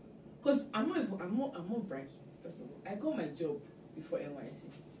 Because I'm not bragging. First of all, I got my job before NYSC,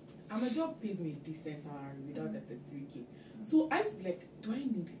 and my job pays me a decent salary without that 33K. So I like, do I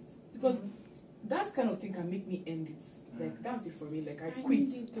need it? Because that kind of thing can make me end it. Like, that's it for me. Like, I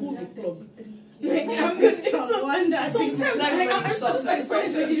quit, pull the plug. Like, I'm just someone that sometimes like I'm just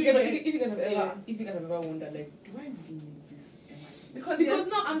if you guys have ever wondered, like, do I really need this?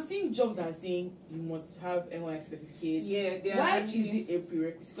 Because now I'm seeing jobs that are saying you must have NYSC certificate. Yeah, why is it a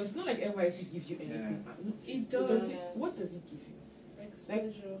prerequisite? Because it's not like NYSC gives you anything. It does. What does it give you?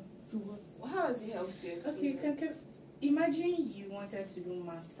 Exposure. To what? How has it helped you? Okay, imagine you wanted to do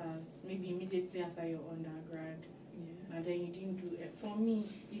masters, maybe immediately after your undergrad, and then you didn't do it. For me,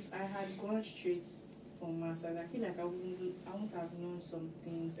 if I had gone straight for masters, I feel like I wouldn't have known some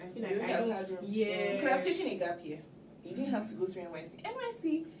things. I feel like you could have taken a gap year. You didn't have to go through NYSC.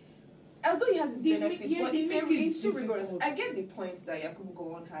 NYSC, although it has its benefits, but it's too rigorous. difficult. I get the point that Yakubu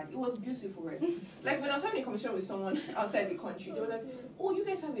Gowon had. It was beautiful, right? Like when I was having a conversation with someone outside the country, they were like, "Oh, you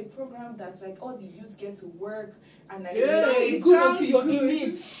guys have a program that's like all the youths get to work and like it good sounds to your good.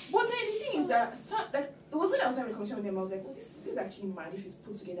 image." But then the thing is that like it was when I was having a conversation with them, I was like, "Oh, this is actually mad if it's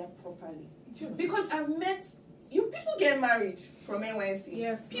put together properly." Because I've met people get married from NYSC.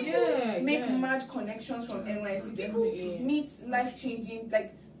 Yes. People make mad connections from NYSC. People meet life-changing,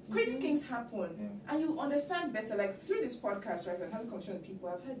 like crazy things happen, and you understand better. Like through this podcast, right? And having conversation with people,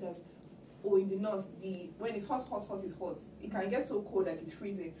 I've heard that. Oh, in the north, when it's hot, it's hot. It can get so cold like it's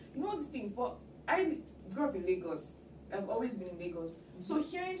freezing. You know all these things. But I grew up in Lagos. I've always been in Lagos. So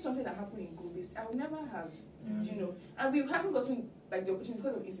hearing something that happened in Gobe, I would never have, you know. And we haven't gotten like the opportunity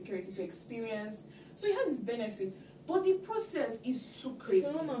because of insecurity to experience. So it has its benefits, but the process is too crazy.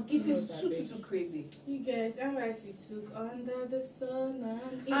 It is too crazy. You guys, NYSC took Under the Sun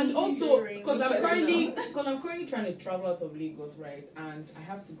and also because I'm currently trying to travel out of Lagos, right? And I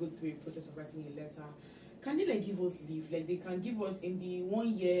have to go through a process of writing a letter. Can they like give us leave? Like they can give us in the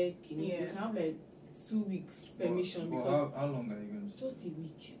 1 year. We can have like 2 weeks permission because how long are you going to stay? just a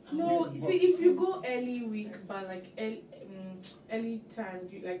week. No, see if you go early week, but like early time,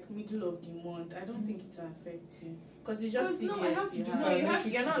 like middle of the month, I don't think it will affect you. Because it's just CDS. No, I have to do. No,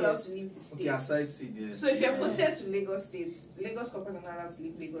 you're not allowed to leave the state. Okay, aside CDS. So if you're posted to Lagos State, Lagos Corpers are not allowed to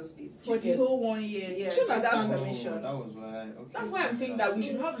leave Lagos State For the whole 1 year. Yeah, Just so that's understand. permission. That was why. Okay. That's why I'm saying that we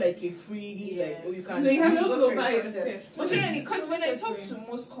should have like a free like or you can. So you have to go go through by a process. yourself. But generally, because when I talk to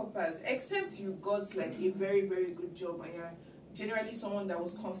most coppers, except you got like a very, very good job and you're generally someone that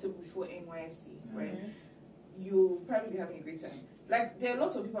was comfortable before NYSC, right? You'll probably be having a great time. Like there are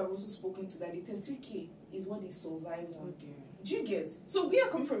lots of people I've also spoken to that the 33K is what they survive on. Do you get? So we are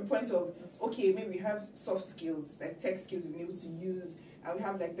coming from a point of okay, maybe we have soft skills, like tech skills we've been able to use, and we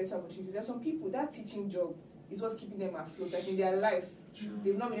have like better opportunities. There are some people that teaching job is what's keeping them afloat. Like in their life,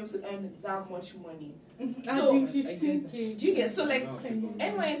 they've not been able to earn that much money. So 15K. do you get? So like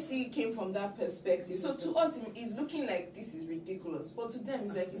NYSC came from that perspective. So to us, it's looking like this is ridiculous, but to them,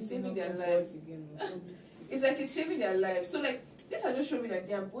 it's like it's saving their lives. It's like it's saving their lives. So like this has just shown me that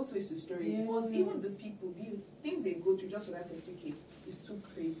there are both ways to story. Yes. But even the people, the things they go through just for that 33K is too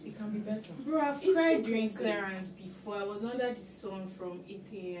crazy. It can be better. Bro, I've It's cried too during crazy. clearance before. I was under the sun from 8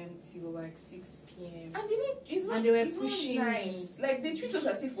 a.m. till like 6 p.m. And they don't, it's not, And they were it's pushing not nice. Like they treat us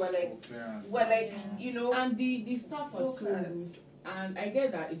as if we're like Yeah. you know. And the staff are so Focus. rude. And I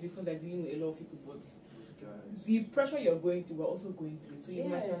get that it's because they're dealing with a lot of people, but the pressure you're going through, we're also going through. So you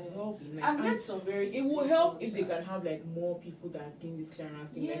might as well be nice. I've And met some very it will help if they can have like more people that are doing this clearance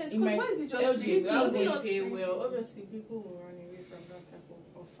thing. Yes, like, because why is it just LG, three? Why was it People not pay three? well. Obviously, people will run away from that type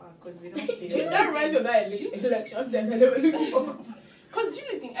of offer because they don't pay Do you well. that reminds me of that election time that they were looking for. Because do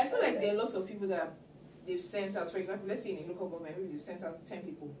you think I feel like there are lots of people that they've sent out. For example, let's say in a local government, maybe they've sent out 10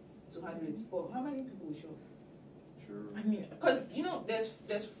 people to handle it. But how many people will show? True. I mean, Because you know, there's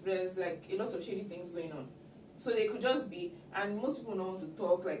like a lot of shady things going on. So they could just be, and most people don't want to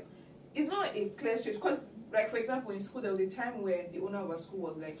talk. Like, it's not a clear straight. Because, like for example, in school there was a time where the owner of our school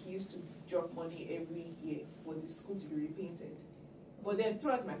was like he used to drop money every year for the school to be repainted. But then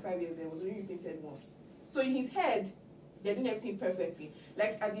throughout my 5 years, there was only repainted once. So in his head, they're doing everything perfectly.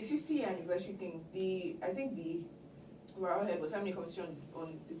 Like at the 50-year anniversary thing, I think the Royal Head was having a conversation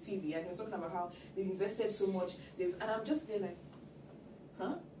on the TV, and he was talking about how they've invested so much. And I'm just there like,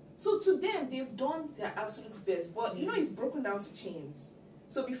 huh? So to them, they've done their absolute best, but you know, it's broken down to chains.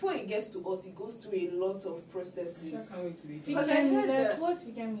 So before it gets to us, it goes through a lot of processes. I can't wait to be Because I heard that what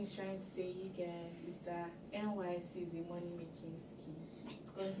Fikemi is trying to say, you guys, is that NYSC is a money-making scheme.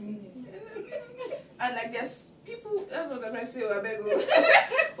 Continue. And like there's people, that's what I'm trying to say,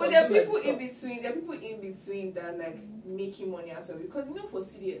 but there are people in between. There are people in between that like making money out of it. Because you know, for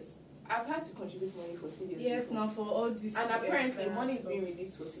CDS, I've had to contribute money for CDS. Yes, before. now for all this. And apparently, money is being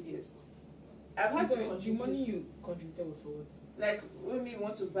released for CDS. I've had to the contribute. money you contributed was for what? Like when we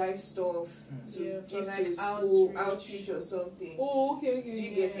want to buy stuff to Yeah, give for, to like, the school, outreach. outreach or something. Oh, okay. Do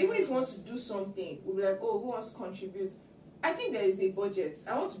you get? Even if you want to do something, we'll be like, oh, who wants to contribute? I think there is a budget.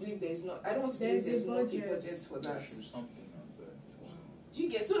 I want to believe there is not. I don't want to believe there's not a budget for that. There should be something out there. Do you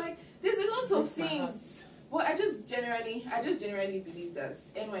get? So like, there's a lot of things. But I just generally believe that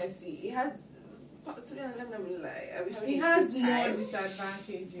NYSC it has. Let me not really lie. It has more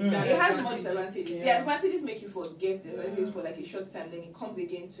disadvantages. It has more disadvantages. The advantages make you forget the advantages for like a short time, then it comes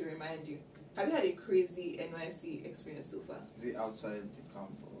again to remind you. Have you had a crazy NYSC experience so far? Is it outside the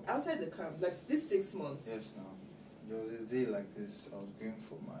camp? Or? Outside the camp, like this 6 months. Yes, now. There was this day like this. I was going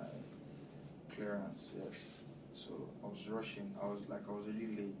for my clearance. Yes. So I was rushing. I was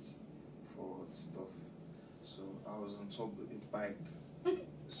really late. for stuff. So I was on top of the bike.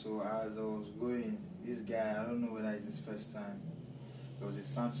 So as I was going, this guy, I don't know whether it's his first time. There was a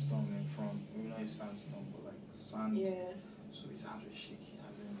sandstorm in front. Maybe not a sandstorm, but like sand. Yeah. So his hands were shaking.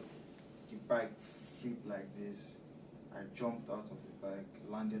 As in, the bike flipped like this. I jumped out of the bike,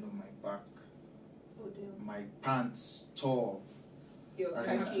 landed on my back. Oh damn. My pants tore. Your My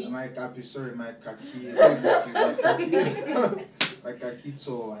khaki. my khaki, my khaki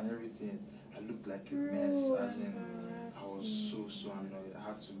tore and everything. I looked like a mess. As in, I was so annoyed. I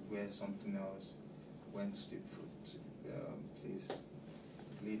had to wear something else. Went to the place,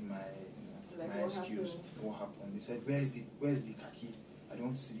 laid my my excuse. What happened? They said, "Where's the khaki? I don't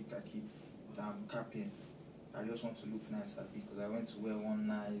want to see the khaki. I'm capping. I just want to look nice at it because I went to wear one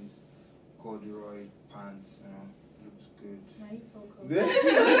nice corduroy pants. Looked good."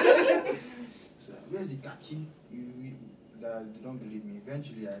 So where's the khaki? You don't believe me.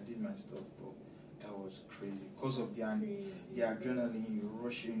 Eventually, I did my stuff, but that was crazy because of the adrenaline. You're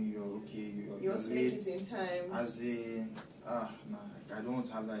rushing. You're okay. You want to make it in time. As in, I don't want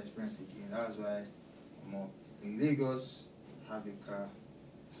to have that experience again. That's why I'm up in Lagos. Have a car,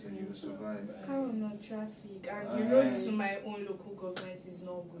 so you will survive. Car or no traffic, and the road to my own local government is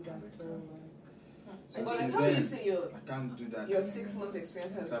not good at all. So but since how then, do you say I can't do that. your 6 months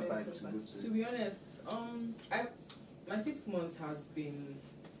experience has been so far? To be honest, my 6 months has been,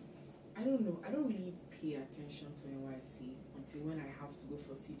 I don't know, I don't really pay attention to NYSC until when I have to go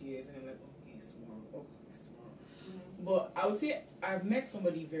for CDS and I'm like, okay, it's tomorrow. But I would say I've met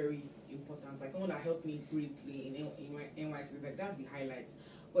somebody very important, like someone that helped me greatly in my NYSC. Like that's the highlights.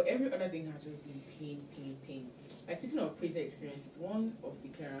 But every other thing has just been pain. Like speaking of crazy experiences, one of the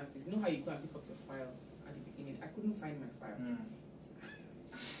clearances, you know how you go and pick up your file at the beginning? I couldn't find my file.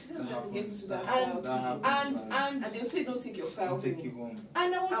 And they'll say don't take your file home. Take you home.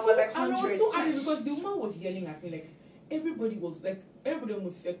 And I was so angry because the woman was yelling at me like everybody almost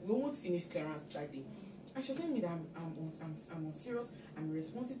we almost finished clearance that day. And she was telling me that I'm unserious, I'm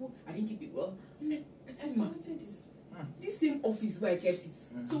irresponsible, I didn't keep it well. I submitted this same office where I kept it.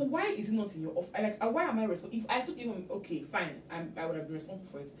 So why is it not in your office? Why am I responsible? If I took it home, okay, fine, I would have been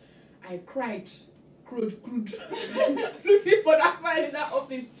responsible for it. I cried, looking for that file in that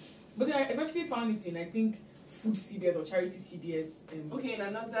office. But then I eventually found it in, I think, food CDS or charity CDS. Okay, in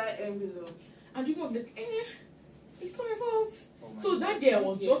another envelope. And people was like, it's not my fault. So that day I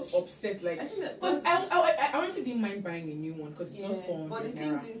was just upset, like, because I honestly didn't mind buying a new one because it's just fun. But the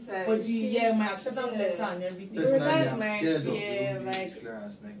things inside. But my acceptance letter and everything. Personally, that's I'm my scared fear, of like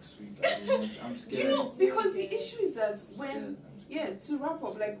clearance next week. I'm scared. Do you know, because the issue is that to wrap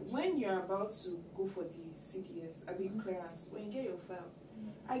up, like when you're about to go for the CDS, clearance, when you get your file,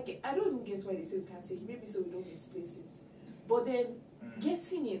 I don't even guess why they say we can't take it. Maybe so we don't displace it. But then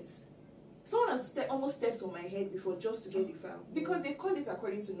getting it, someone has almost stepped on my head before just to get the file. Because they call it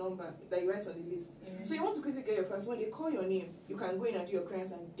according to number that you write on the list. So you want to quickly get your file. So when they call your name, you can go in and do your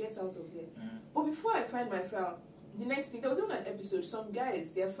clearance and get out of there. But before I find my file, the next thing, there was even an episode, some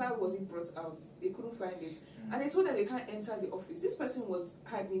guys, their file wasn't brought out. They couldn't find it. And they told them they can't enter the office. This person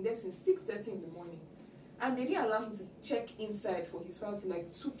had been there since 6:30 in the morning. And they didn't allow him to check inside for his file till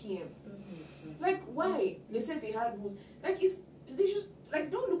like 2 p.m. Doesn't make sense. Like, why? They said they had rules. Like, they should, like,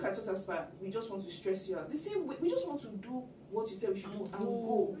 don't look at us as far. We just want to stress you out. The same way, we just want to do what you said we should do and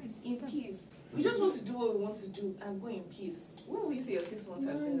go in peace. We just want to do what we want to do and go in peace. What would you say your 6 months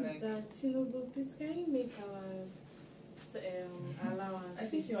has been like? But please, can you make our allowance? I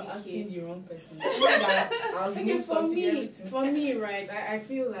think you're asking the wrong person. For me, right, I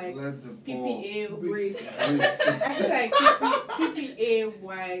feel like PPA break. I feel like PPA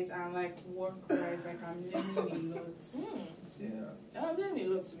wise and like work wise, like I'm learning a lot. I'm learning a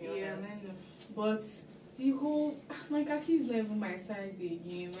lot, to be honest. Yeah, I know. But the whole my khaki is not even my size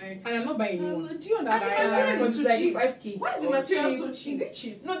again. Like, and I'm not buying new one. Do you understand? The material is too cheap. 5K. Why is the material so cheap? Is it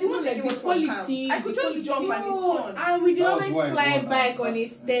cheap? No, the one that was quality. I could just jump and it's torn. And we always fly bike on a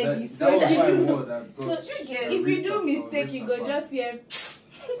steady. So if you do mistake, you go just here.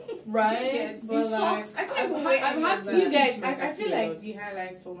 Right? The socks. I can't even wear. I've had to. You guys, I feel like the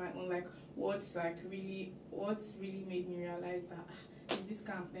highlights for my own, like what's really made me realize that this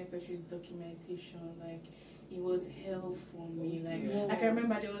camp necessary documentation, like it was hell for me. Like I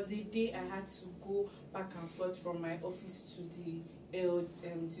remember there was a day I had to go back and forth from my office to the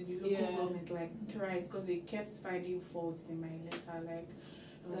local government like thrice because they kept finding faults in my letter. Like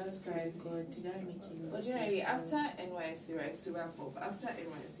that's guys, God, did I make it? But generally, after NYSC, right, to wrap up, after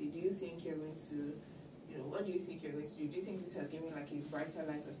NYSC, do you think you're going to, what do you think you're going to do? Do you think this has given you like a brighter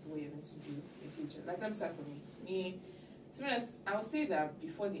light as to what you're going to do in the future? Like, let me start for me. To be honest, I would say that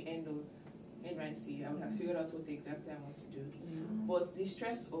before the end of NYSC, I would have figured out what exactly I want to do. But the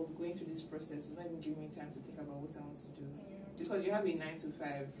stress of going through this process is not even giving me time to think about what I want to do. Because you have a 9 to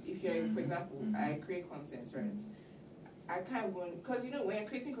 5. If you're, for example, I create content, right? I can't even, because you know, when you're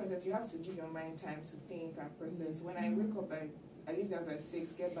creating content, you have to give your mind time to think and process. When I wake up, I leave there by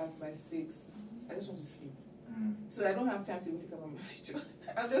 6, get back by 6. I just want to sleep. So I don't have time to even think about my future.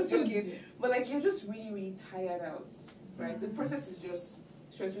 I'm just joking. But like, you're just really, really tired out, right? The process is just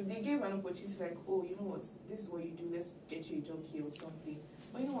stressful. If they gave an opportunity like, oh, you know what, this is what you do, let's get you a job here or something.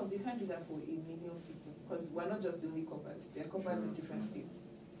 But you know what, they can't do that for a million people. Because we're not just the only coppers. There are coppers in different states.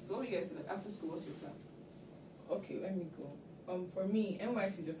 So what do you guys say, like, after school, what's your plan? Okay, let me go. For me,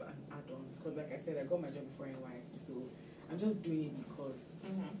 NYSC is just an add-on. Because like I said, I got my job before NYSC, so I'm just doing it because.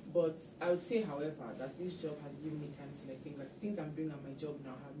 But I would say, however, that this job has given me time to like think, like things I'm doing at my job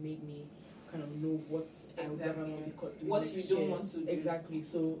now have made me kind of know what I would never want to do. What you don't want to do. Exactly.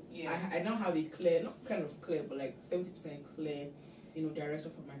 So I now have a clear, not kind of clear, but like 70% clear, you know,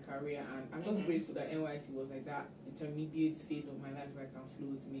 direction for my career, and I'm just grateful that NYSC was like that intermediate phase of my life where I can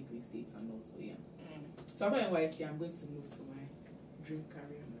flow to make mistakes and also So after NYSC, I'm going to move to my dream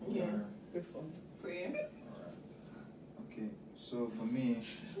career. Yes. Good fun. Pray. Okay, so for me,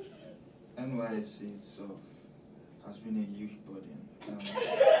 NYSC itself has been a huge burden.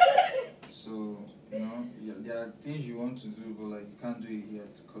 So, you know, there are things you want to do, but like you can't do it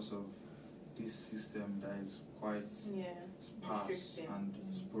yet because of this system that is quite sparse and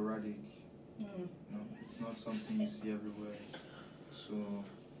sporadic. You know, it's not something you see everywhere. So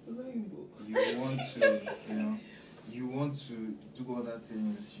you want to, you know, you want to do other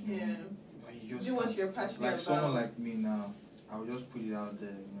things, you know. You just do what you're passionate like about. Someone like me now, I'll just put it out there,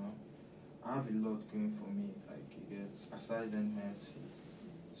 you know. I have a lot going for me, like you get aside NYSC.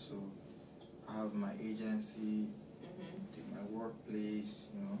 So I have my agency, my workplace,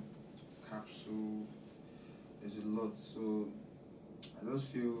 you know, capsule. There's a lot, so I just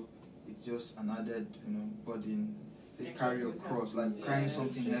feel it's just an added, you know, burden. They carry across, like carrying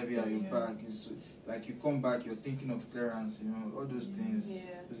something heavy at your back. It's like you come back, you're thinking of clearance, you know, all those things.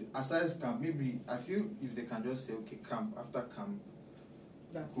 Aside camp, maybe I feel if they can just say, okay, camp, after camp,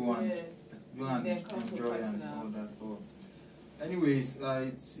 go and enjoy and all that. But anyways,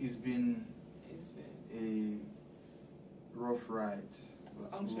 it's been a rough ride,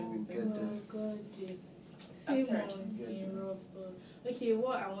 but we'll get there. Oh God, same ones in rough. Okay,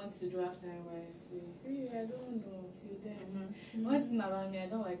 what I want to do after NYSC, really, I don't know till then. One thing about me, I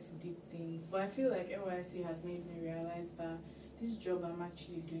don't like to deep things, but I feel like NYSC has made me realize that this job I'm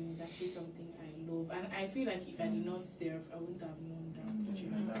actually doing is actually something I love, and I feel like if I did not serve, I wouldn't have known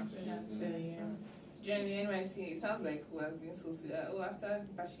that. So During the NYSC, it sounds like we have been so sweet. After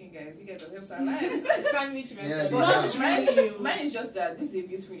bashing you guys have helped our lives. Sandwich method. But mine is just that this is a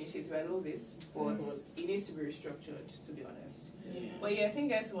beautiful initiative. I love it, but it needs to be restructured, to be honest. But thank you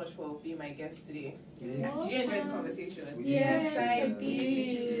guys so much for being my guest today. Did you enjoy the conversation? Yes, I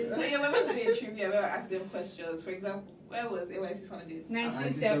did. But we're meant to be a trivia where I ask them questions. For example, where was NYSC founded?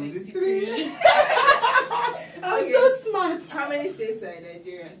 1973. I'm so smart. How many states are in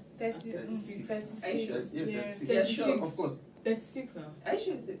Nigeria? 36. Are you sure? Yeah, sure. Of course. 36 now. Are you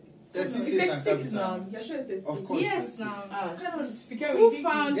sure it's 36 now. You're sure it's 36? Of course. Yes, now. Who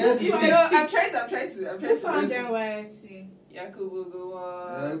found I'm trying to. Who found NYSC? Yakubu, go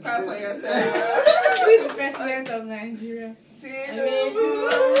on. Clap for yourself. Who is the president of Nigeria?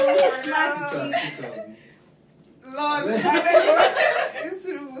 Lord. It's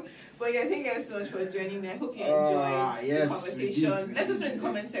true. But thank you guys so much for joining me. I hope you enjoyed the conversation. Let us know in the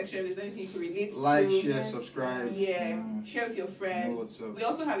comment section if there's anything you can relate to. Like, share, subscribe. Share with your friends. We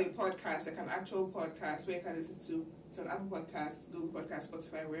also have a podcast, like an actual podcast where you can listen to. It's on Apple Podcasts, Google Podcasts,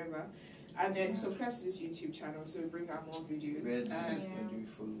 Spotify, wherever. And then subscribe to this YouTube channel so we bring out more videos. Where do you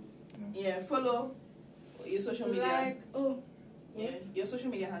follow? Follow your social media. Your social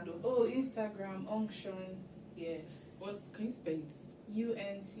media handle. Instagram, Unction. Yes. Can you spell it?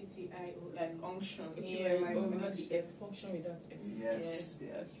 UNCTIO, like Unction. Okay, without the F, function without F. Yes.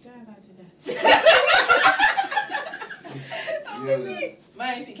 Don't do that.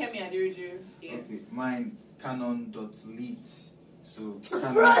 Mine, Fikemi Adiroju. Okay, mine, Canon.lit. So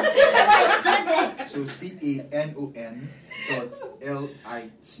Canon. So CANON.LIT.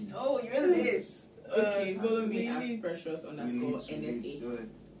 Oh, you're lit. Okay, follow me at precious_NSA.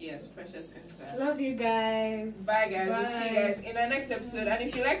 Yes, Precious Insight. Love you guys. Bye guys. We'll see you guys in our next episode. And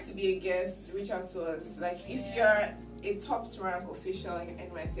if you'd like to be a guest, reach out to us. Like if you're a top rank official in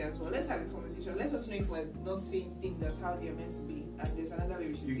NYSC as well, let's have a conversation. Let us know if we're not saying things that's how they're meant to be. And there's another way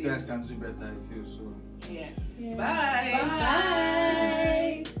we should say it. You guys can do better, I feel so. Bye.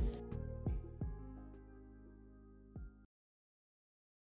 Bye.